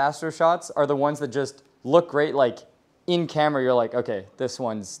best astro shots are the ones that just look great, like in camera, you're like, okay, this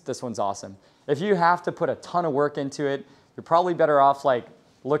one's awesome. If you have to put a ton of work into it, you're probably better off like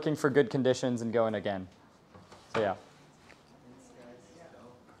looking for good conditions and going again. So yeah.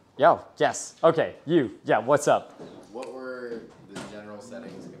 Yo, yes. Okay, you. Yeah, what's up? What were the general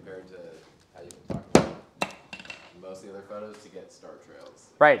settings compared to how you've been talking about most of the other photos to get star trails?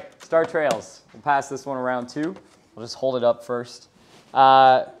 Right, star trails. We'll pass this one around too. We'll just hold it up first.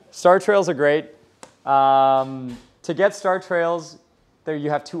 Star trails are great. To get star trails, there you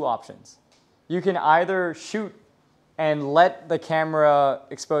have two options. You can either shoot and let the camera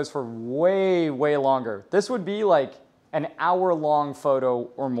expose for way, way longer. This would be like an hour-long photo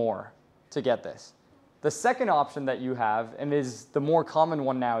or more to get this. The second option that you have, and is the more common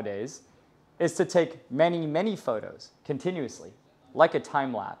one nowadays, is to take many, many photos continuously, like a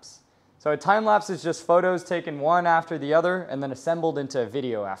time lapse. So a time lapse is just photos taken one after the other and then assembled into a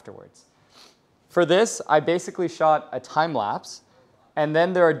video afterwards. For this, I basically shot a time lapse, And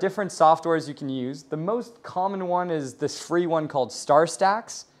then there are different softwares you can use. The most common one is this free one called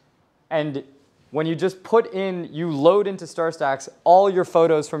StarStax. And when you just you load into StarStax all your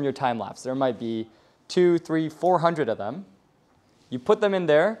photos from your time lapse. There might be 200, 300, 400 of them. You put them in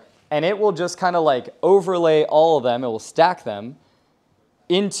there, and it will just kind of like overlay all of them. It will stack them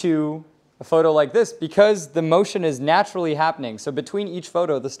into a photo like this because the motion is naturally happening. So between each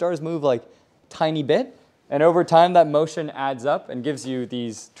photo, the stars move like a tiny bit. And over time, that motion adds up and gives you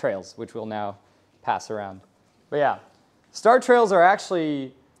these trails, which we'll now pass around. But yeah, star trails are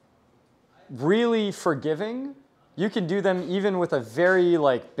actually really forgiving. You can do them even with a very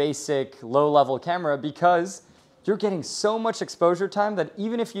like basic low-level camera because you're getting so much exposure time that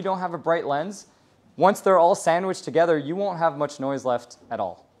even if you don't have a bright lens, once they're all sandwiched together, you won't have much noise left at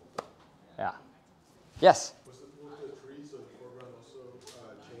all. Yeah. Yes? Will the trees in the foreground also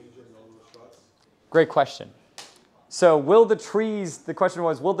change in all the shots? Great question. So the question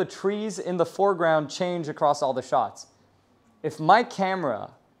was, will the trees in the foreground change across all the shots? If my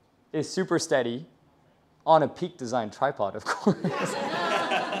camera is super steady, on a Peak Design tripod, of course,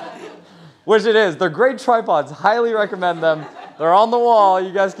 which it is. They're great tripods. Highly recommend them. They're on the wall.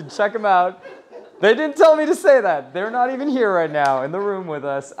 You guys can check them out. They didn't tell me to say that. They're not even here right now in the room with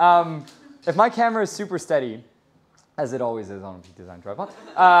us. If my camera is super steady, as it always is on a Peak Design tripod,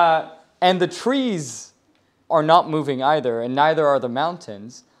 and the trees are not moving either, and neither are the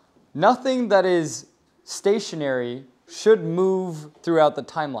mountains, nothing that is stationary should move throughout the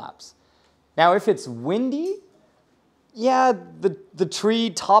time lapse. Now, if it's windy, yeah, the tree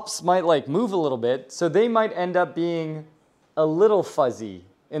tops might like move a little bit, so they might end up being a little fuzzy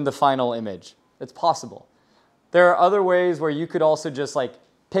in the final image. It's possible. There are other ways where you could also just like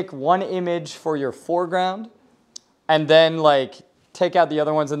pick one image for your foreground and then like take out the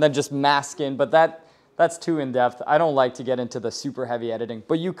other ones and then just mask in, but that's too in-depth. I don't like to get into the super heavy editing,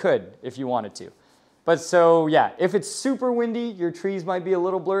 but you could if you wanted to. But so yeah, if it's super windy, your trees might be a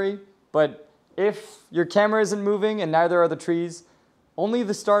little blurry, but if your camera isn't moving and neither are the trees, only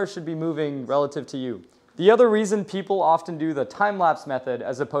the stars should be moving relative to you. The other reason people often do the time-lapse method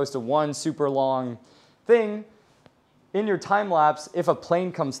as opposed to one super long thing, in your time-lapse, if a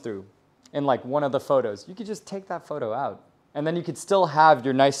plane comes through in like one of the photos, you could just take that photo out. And then you could still have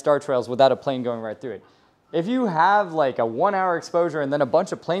your nice star trails without a plane going right through it. If you have like a 1 hour exposure and then a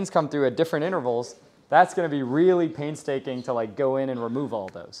bunch of planes come through at different intervals, that's going to be really painstaking to like go in and remove all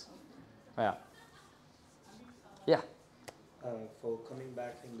those. Yeah. Yeah. For coming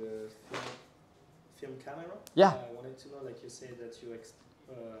back in the film camera, yeah. I wanted to know, like you say that you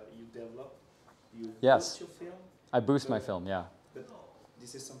develop, you yes. boost your film. I boost my film, yeah. But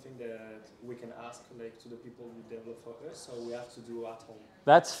this is something that we can ask like to the people who develop for us, so we have to do at home.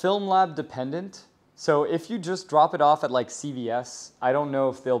 That's film lab dependent. So if you just drop it off at like CVS, I don't know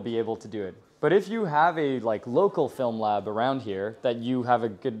if they'll be able to do it. But if you have a like local film lab around here that you have a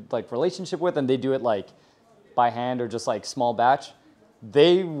good like relationship with and they do it like by hand or just like small batch,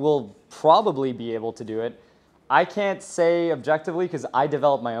 they will probably be able to do it. I can't say objectively because I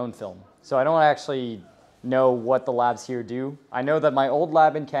develop my own film. So I don't actually know what the labs here do. I know that my old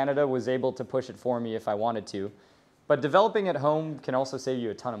lab in Canada was able to push it for me if I wanted to. But developing at home can also save you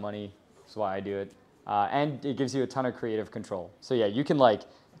a ton of money. That's why I do it. And it gives you a ton of creative control. So yeah, you can like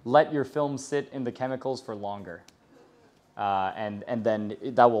let your film sit in the chemicals for longer. And then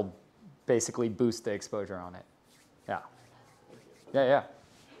that will basically boost the exposure on it. Yeah. Yeah, yeah.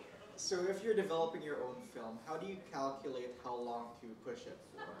 So if you're developing your own film, how do you calculate how long to push it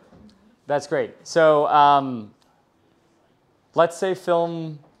for? That's great. So let's say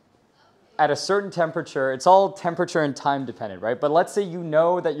film at a certain temperature, it's all temperature and time dependent, right? But let's say you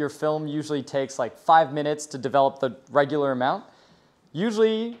know that your film usually takes like 5 minutes to develop the regular amount.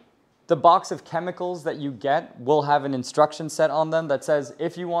 Usually the box of chemicals that you get will have an instruction set on them that says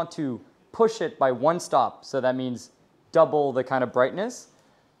if you want to push it by 1 stop, so that means double the kind of brightness,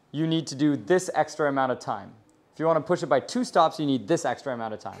 you need to do this extra amount of time. If you want to push it by 2 stops, you need this extra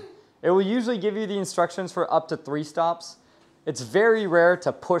amount of time. It will usually give you the instructions for up to 3 stops. It's very rare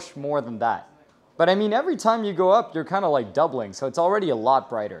to push more than that. But I mean, every time you go up, you're kind of like doubling, so it's already a lot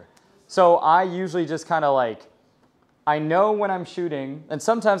brighter. So I usually just kind of like, I know when I'm shooting, and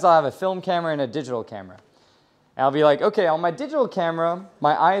sometimes I'll have a film camera and a digital camera. And I'll be like, okay, on my digital camera,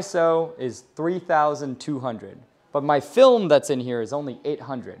 my ISO is 3,200. But my film that's in here is only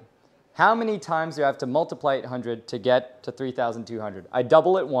 800. How many times do I have to multiply 800 to get to 3,200? I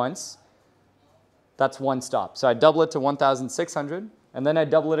double it once. That's 1 stop. So I double it to 1,600, and then I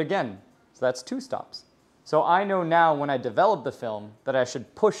double it again. So that's 2 stops. So I know now when I develop the film that I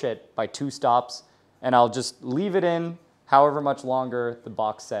should push it by 2 stops, and I'll just leave it in, however much longer the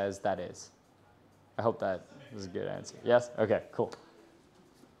box says that is. I hope that was a good answer. Yes? Okay, cool.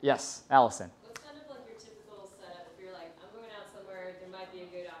 Yes, Allison. What's kind of like your typical setup? If you're like, I'm going out somewhere, there might be a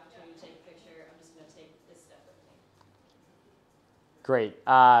good opportunity to take a picture, I'm just going to take this step with me. Great.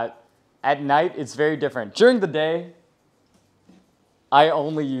 At night, it's very different. During the day, I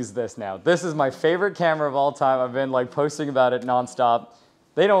only use this now. This is my favorite camera of all time. I've been like posting about it nonstop.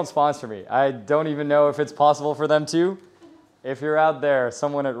 They don't sponsor me. I don't even know if it's possible for them to. If you're out there,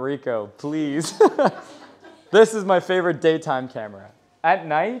 someone at Ricoh, please. This is my favorite daytime camera. At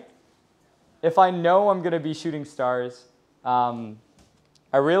night, if I know I'm going to be shooting stars, I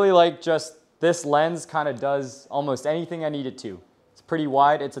really like just this lens kind of does almost anything I need it to. It's pretty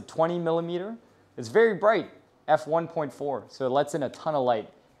wide. It's a 20 millimeter. It's very bright, f1.4, so it lets in a ton of light.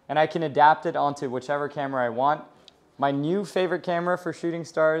 And I can adapt it onto whichever camera I want. My new favorite camera for shooting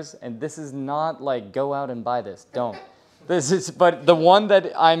stars, and this is not like go out and buy this, don't. But the one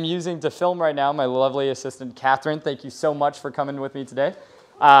that I'm using to film right now, my lovely assistant, Catherine, thank you so much for coming with me today.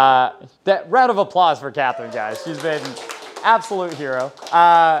 That round of applause for Catherine, guys. She's been absolute hero.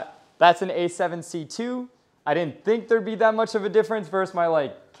 That's an A7C II. I didn't think there'd be that much of a difference versus my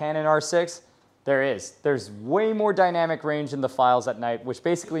like Canon R6. There is. There's way more dynamic range in the files at night, which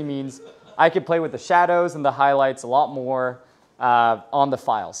basically means I could play with the shadows and the highlights a lot more on the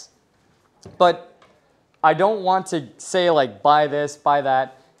files. But I don't want to say like buy this, buy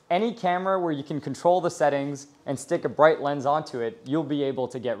that. Any camera where you can control the settings and stick a bright lens onto it, you'll be able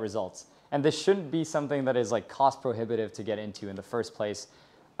to get results. And this shouldn't be something that is like cost prohibitive to get into in the first place.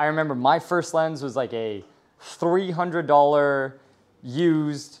 I remember my first lens was like a $300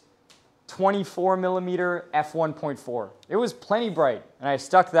 used 24 millimeter f1.4. It was plenty bright, and I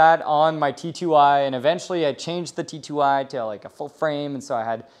stuck that on my T2i, and eventually I changed the T2i to like a full frame, and so I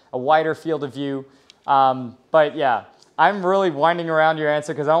had a wider field of view. But yeah, I'm really winding around your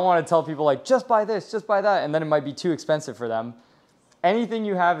answer because I don't want to tell people like, just buy this, just buy that, and then it might be too expensive for them. Anything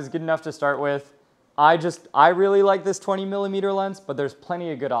you have is good enough to start with. I really like this 20 millimeter lens, but there's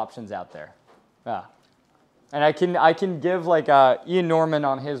plenty of good options out there. Yeah. And I can give like Ian Norman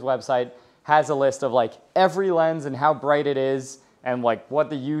on his website has a list of like every lens and how bright it is and like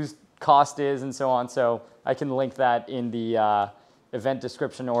what the used cost is and so on. So I can link that in the event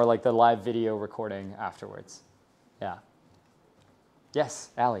description or like the live video recording afterwards. Yeah.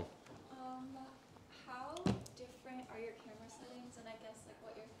 Yes, Allie. How different are your camera settings, and I guess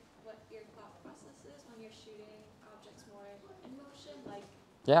like what your thought process is when you're shooting objects more in motion, like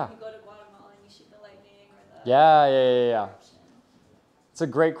yeah. you go to Guatemala and you shoot the lightning or the Yeah. It's a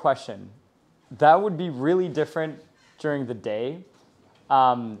great question. That would be really different during the day.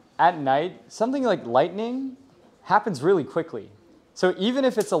 At night, something like lightning happens really quickly. So even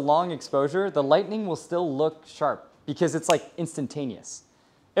if it's a long exposure, the lightning will still look sharp because it's like instantaneous.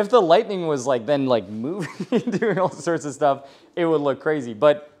 If the lightning was like then like moving, doing all sorts of stuff, it would look crazy.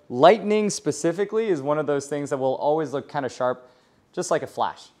 But lightning specifically is one of those things that will always look kind of sharp, just like a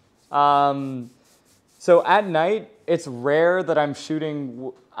flash. So at night, it's rare that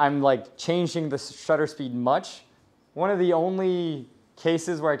I'm like changing the shutter speed much. One of the only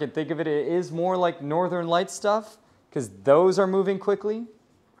cases where I can think of it is more like Northern Lights stuff, because those are moving quickly.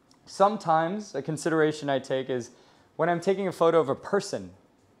 Sometimes a consideration I take is when I'm taking a photo of a person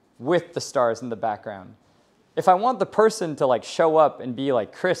with the stars in the background. If I want the person to like show up and be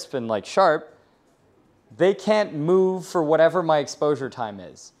like crisp and like sharp, they can't move for whatever my exposure time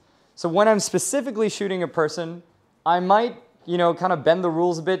is. So when I'm specifically shooting a person, I might, kind of bend the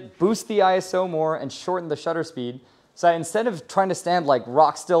rules a bit, boost the ISO more, and shorten the shutter speed. So instead of trying to stand like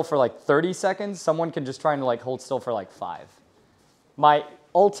rock still for like 30 seconds, someone can just try to like hold still for like 5. My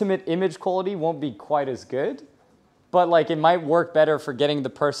ultimate image quality won't be quite as good, but like it might work better for getting the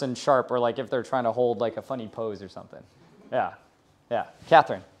person sharp, or like if they're trying to hold like a funny pose or something. Yeah.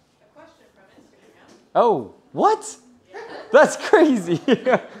 Catherine. A question from Instagram. Oh, what? That's crazy. Struggle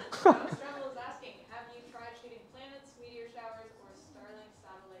is asking, have you tried shooting planets, meteor showers, or Starlink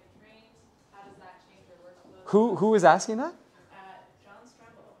satellite trains? How does that change your workflow? Who is asking that? John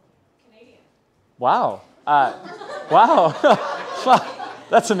Struggle, Canadian. Wow. Wow.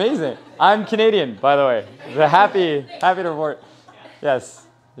 That's amazing. I'm Canadian, by the way. Happy to report. Yes.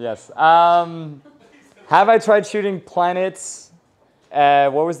 Have I tried shooting planets?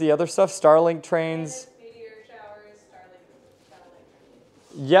 What was the other stuff? Starlink trains?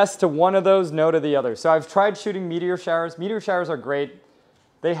 Yes to one of those, no to the other. So I've tried shooting meteor showers. Meteor showers are great.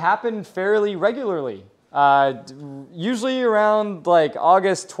 They happen fairly regularly. Usually around like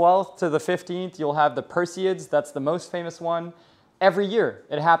August 12th to the 15th, you'll have the Perseids. That's the most famous one. every year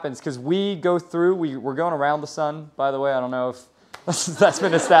it happens because we go through, we're going around the sun, by the way. I don't know if that's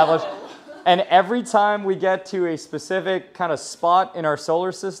been established. And every time we get to a specific kind of spot in our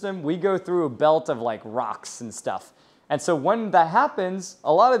solar system, we go through a belt of like rocks and stuff. And so when that happens,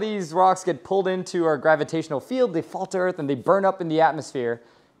 a lot of these rocks get pulled into our gravitational field, they fall to Earth, and they burn up in the atmosphere,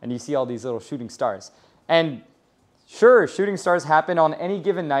 and you see all these little shooting stars. And sure, shooting stars happen on any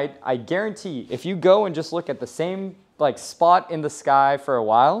given night. I guarantee if you go and just look at the same like spot in the sky for a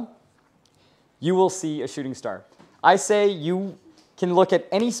while, you will see a shooting star. I say you can look at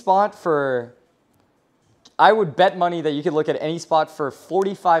any spot for, I would bet money that you could look at any spot for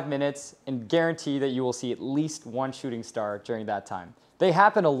 45 minutes and guarantee that you will see at least one shooting star during that time. They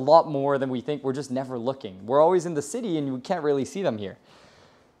happen a lot more than we think. We're just never looking. We're always in the city and we can't really see them here.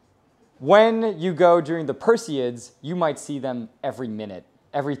 When you go during the Perseids, you might see them every minute,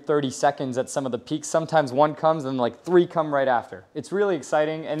 every 30 seconds at some of the peaks. Sometimes one comes and like 3 come right after. It's really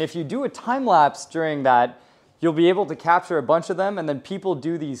exciting. And if you do a time lapse during that, you'll be able to capture a bunch of them, and then people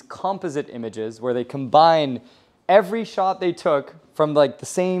do these composite images where they combine every shot they took from like the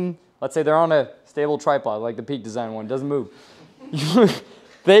same, let's say they're on a stable tripod, like the Peak Design one, doesn't move.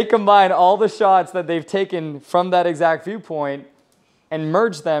 They combine all the shots that they've taken from that exact viewpoint and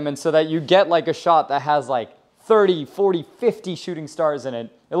merge them, and so that you get like a shot that has like 30, 40, 50 shooting stars in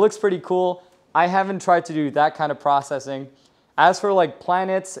it. It looks pretty cool. I haven't tried to do that kind of processing. As for like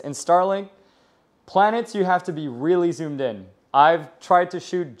planets and Starlink, planets, you have to be really zoomed in. I've tried to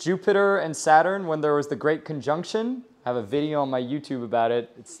shoot Jupiter and Saturn when there was the Great Conjunction. I have a video on my YouTube about it.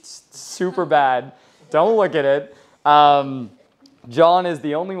 It's super bad. Don't look at it. John is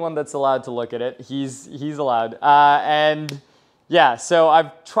the only one that's allowed to look at it. He's allowed. And yeah, so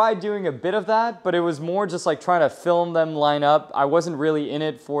I've tried doing a bit of that, but it was more just like trying to film them line up. I wasn't really in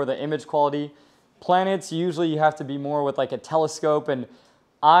it for the image quality. Planets, usually you have to be more with like a telescope, and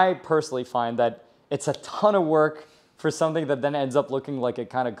I personally find that it's a ton of work for something that then ends up looking like a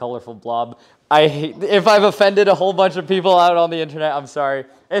kind of colorful blob. I hate, if I've offended a whole bunch of people out on the internet, I'm sorry.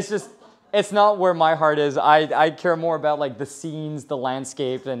 It's just, it's not where my heart is. I care more about like the scenes, the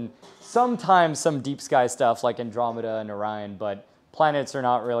landscape, and sometimes some deep sky stuff like Andromeda and Orion, but planets are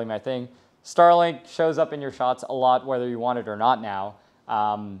not really my thing. Starlink shows up in your shots a lot, whether you want it or not now.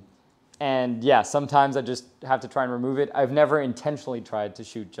 And yeah, sometimes I just have to try and remove it. I've never intentionally tried to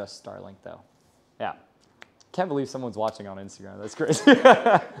shoot just Starlink though. Yeah. Can't believe someone's watching on Instagram. That's crazy.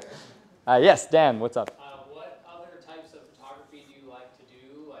 Yes, Dan, what's up? What other types of photography do you like to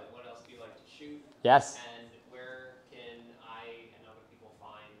do? Like, what else do you like to shoot? Yes. And where can I and other people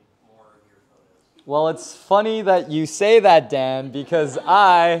find more of your photos? Well, it's funny that you say that, Dan, because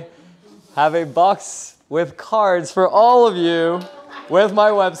I have a box with cards for all of you with my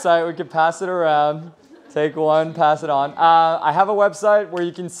website. We could pass it around. Take one, pass it on. I have a website where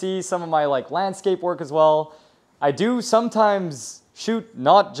you can see some of my like landscape work as well. I do sometimes shoot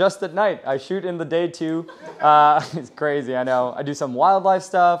not just at night. I shoot in the day too. It's crazy, I know. I do some wildlife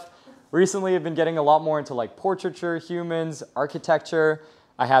stuff. Recently, I've been getting a lot more into like portraiture, humans, architecture.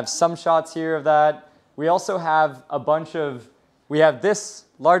 I have some shots here of that. We also have a bunch of, we have this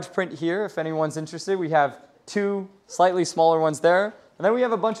large print here, if anyone's interested. We have 2 slightly smaller ones there. And then we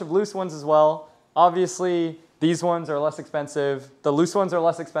have a bunch of loose ones as well. Obviously, these ones are less expensive. The loose ones are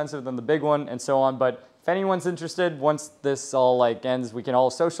less expensive than the big one, and so on. But if anyone's interested, once this all like ends, we can all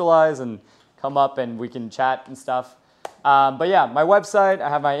socialize and come up and we can chat and stuff. But yeah, my website, I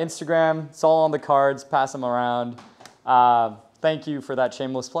have my Instagram. It's all on the cards. Pass them around. Thank you for that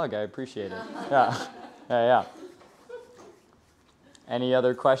shameless plug. I appreciate it. Yeah, yeah. Any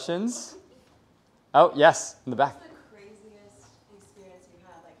other questions? Oh, yes, in the back.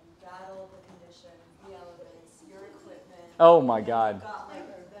 Oh my God. You got like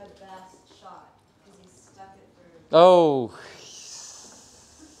the best shot because you stuck it through. Oh,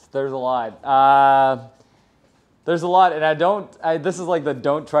 there's a lot. There's a lot, and this is like the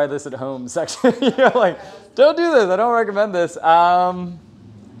don't try this at home section. You're like, don't do this. I don't recommend this.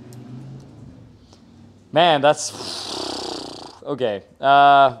 Man, that's okay.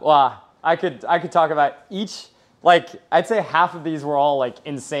 Wow, I could talk about each. Like, I'd say half of these were all like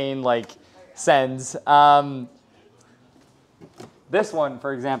insane, like sends. This one,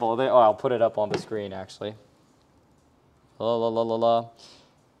 for example, I'll put it up on the screen actually.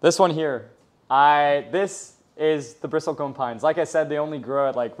 This one here, this is the bristlecone pines. Like I said, they only grow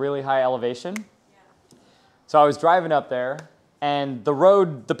at like really high elevation. So I was driving up there, and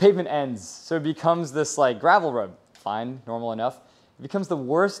the pavement ends, so it becomes this like gravel road. Fine, normal enough. It becomes the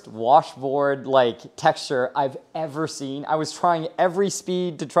worst washboard like texture I've ever seen. I was trying every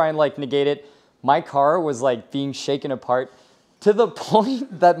speed to try and like negate it. My car was like being shaken apart. to the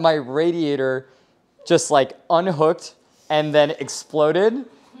point that my radiator just like unhooked and then exploded. And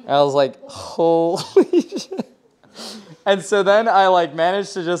I was like, holy shit. And so then I like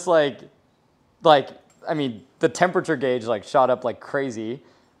managed to just I mean, the temperature gauge like shot up like crazy.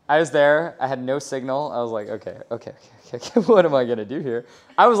 I was there, I had no signal. I was like, okay, what am I gonna do here?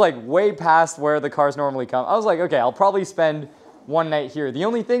 I was like way past where the cars normally come. I was like, okay, I'll probably spend one night here. The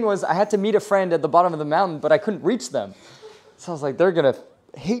only thing was I had to meet a friend at the bottom of the mountain, but I couldn't reach them. So I was like, they're gonna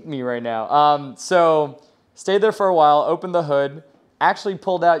hate me right now. So stayed there for a while, opened the hood, actually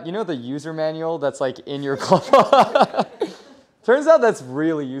pulled out, you know the user manual that's like in your club? Turns out that's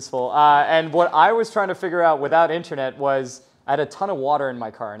really useful. And what I was trying to figure out without internet was I had a ton of water in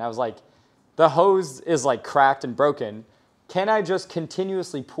my car, and I was like, the hose is like cracked and broken. Can I just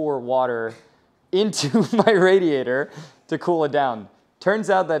continuously pour water into my radiator to cool it down?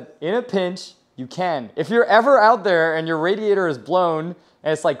 Turns out that in a pinch, you can. If you're ever out there and your radiator is blown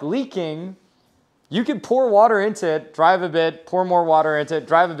and it's like leaking, you can pour water into it, drive a bit, pour more water into it,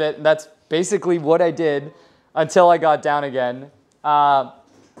 drive a bit, and that's basically what I did until I got down again.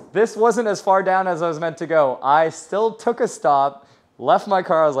 This wasn't as far down as I was meant to go. I still took a stop, left my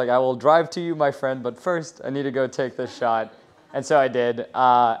car. I was like, I will drive to you, my friend, but first I need to go take this shot. And so I did,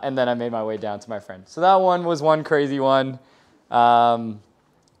 and then I made my way down to my friend. So that one was one crazy one.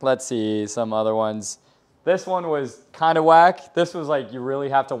 Let's see, some other ones. This one was kind of whack. This was like, you really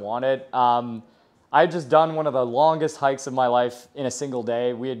have to want it. I had just done one of the longest hikes of my life in a single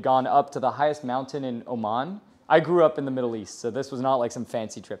day. We had gone up to the highest mountain in Oman. I grew up in the Middle East, so this was not like some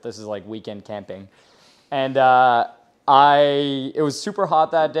fancy trip. This is like weekend camping. And it was super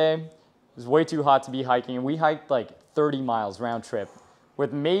hot that day. It was way too hot to be hiking. And we hiked like 30 miles round trip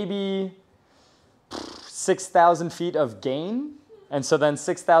with maybe 6,000 feet of gain. And so then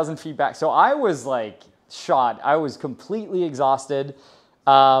 6,000 feet back. So I was like shot. I was completely exhausted.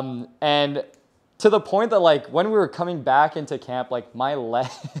 And to the point that like when we were coming back into camp, like my leg,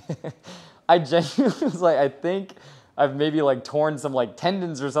 I genuinely was like, I think I've maybe like torn some like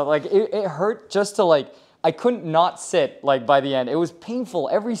tendons or something. Like it hurt just to like, I couldn't not sit like by the end. It was painful.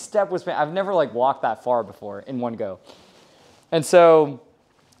 Every step was painful. I've never like walked that far before in one go. And so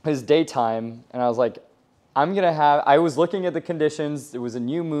it was daytime and I was like, I was looking at the conditions. It was a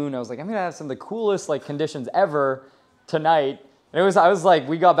new moon. I was like, I'm gonna have some of the coolest like conditions ever tonight. And I was like,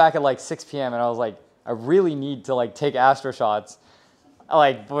 we got back at like 6 p.m. and I was like, I really need to like take ASTRO shots.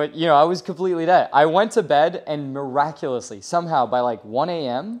 But you know, I was completely dead. I went to bed and miraculously, somehow by like 1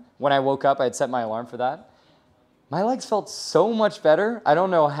 a.m. when I woke up, I had set my alarm for that. My legs felt so much better. I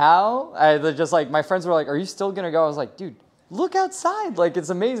don't know how. My friends were like, are you still gonna go? I was like, dude, look outside. Like, it's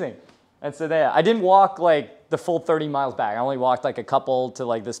amazing. And so I didn't walk like the full 30 miles back. I only walked like a couple to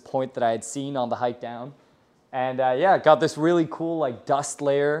like this point that I had seen on the hike down. And got this really cool like dust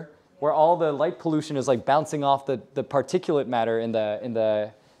layer where all the light pollution is like bouncing off the particulate matter in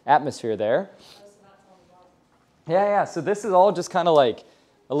the atmosphere there. Yeah. So this is all just kind of like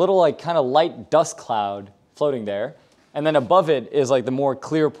a little like kind of light dust cloud floating there. And then above it is like the more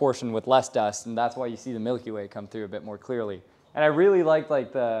clear portion with less dust. And that's why you see the Milky Way come through a bit more clearly. And I really liked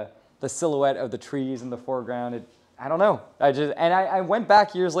like the silhouette of the trees in the foreground. I don't know. I went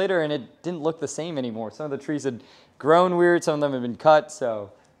back years later and it didn't look the same anymore. Some of the trees had grown weird. Some of them had been cut.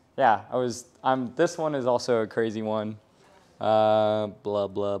 So yeah, this one is also a crazy one. Blah,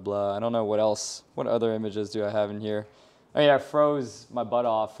 blah, blah. I don't know what else. What other images do I have in here? I mean, I froze my butt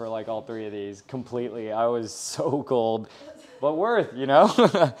off for like all three of these completely. I was so cold, but worth, you know?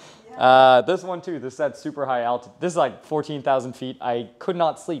 This one too, this is at super high altitude. This is like 14,000 feet. I could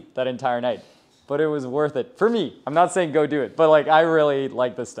not sleep that entire night, but it was worth it. For me, I'm not saying go do it, but like I really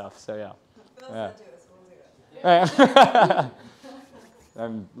like this stuff, so yeah. Yeah.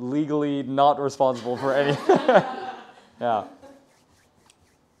 I'm legally not responsible for any. Yeah.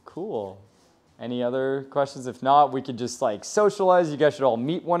 Cool. Any other questions? If not, we could just like socialize. You guys should all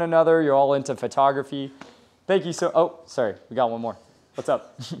meet one another. You're all into photography. Thank you so. Oh, sorry. We got one more. What's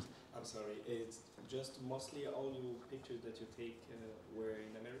up? I'm sorry. It's just mostly all your pictures that you take were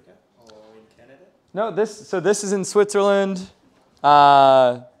in America or in Canada? No, this is in Switzerland.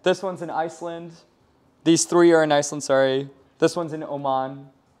 This one's in Iceland. These three are in Iceland, sorry. This one's in Oman.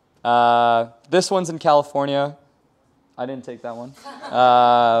 This one's in California. I didn't take that one.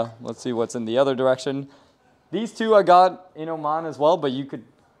 Let's see what's in the other direction. These two I got in Oman as well, but you could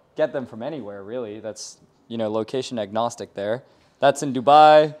get them from anywhere, really. That's, location agnostic there. That's in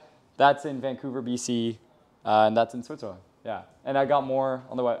Dubai. That's in Vancouver, BC. And that's in Switzerland. Yeah. And I got more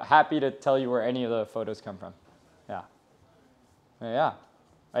on the way. Happy to tell you where any of the photos come from. Yeah. Yeah.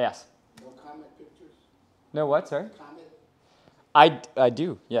 Oh, yes. No comet pictures? No what, sorry? I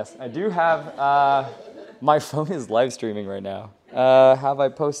do, yes. I do have, my phone is live streaming right now. Have I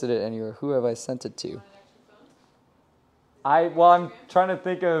posted it anywhere? Who have I sent it to? Well, I'm trying to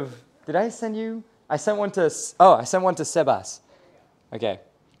think of, did I send you? I sent one to Sebas. Okay.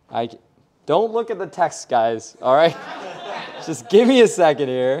 Don't look at the text, guys, all right? Just give me a second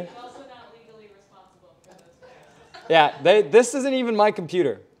here. Yeah, this isn't even my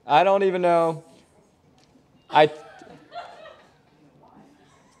computer. I don't even know.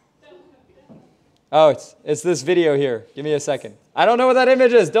 Oh, it's this video here. Give me a second. I don't know what that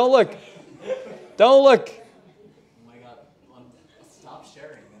image is. Don't look. Don't look. Oh my God. Stop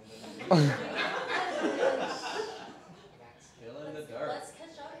sharing. Still in the dark. Let's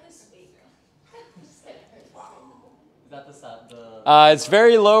catch up this week. Just kidding. Is that the It's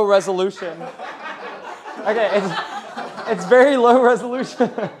very low resolution. Okay, it's very low resolution.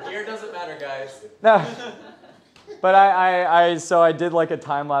 Here doesn't matter, guys. No. But so I did like a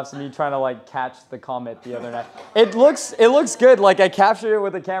time lapse of me trying to like catch the comet the other night. It looks good. Like I captured it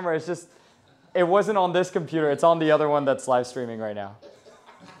with a camera. It's just it wasn't on this computer. It's on the other one that's live streaming right now.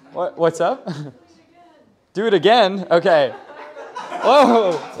 What's up? Do it again. Okay.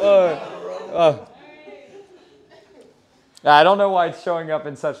 Whoa. Whoa. I don't know why it's showing up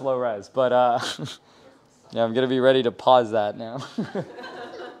in such low res, but yeah, I'm gonna be ready to pause that now.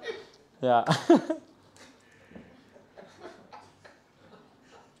 Yeah.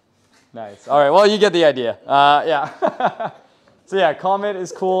 Nice. All right. Well, you get the idea. Yeah. So yeah, comet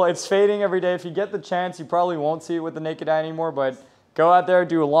is cool. It's fading every day. If you get the chance, you probably won't see it with the naked eye anymore. But go out there,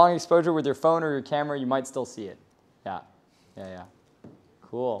 do a long exposure with your phone or your camera. You might still see it. Yeah. Yeah.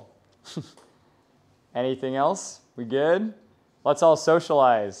 Cool. Anything else? We good? Let's all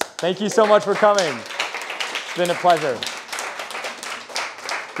socialize. Thank you so much for coming. It's been a pleasure.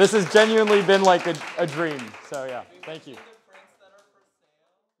 This has genuinely been like a dream. So yeah, thank you.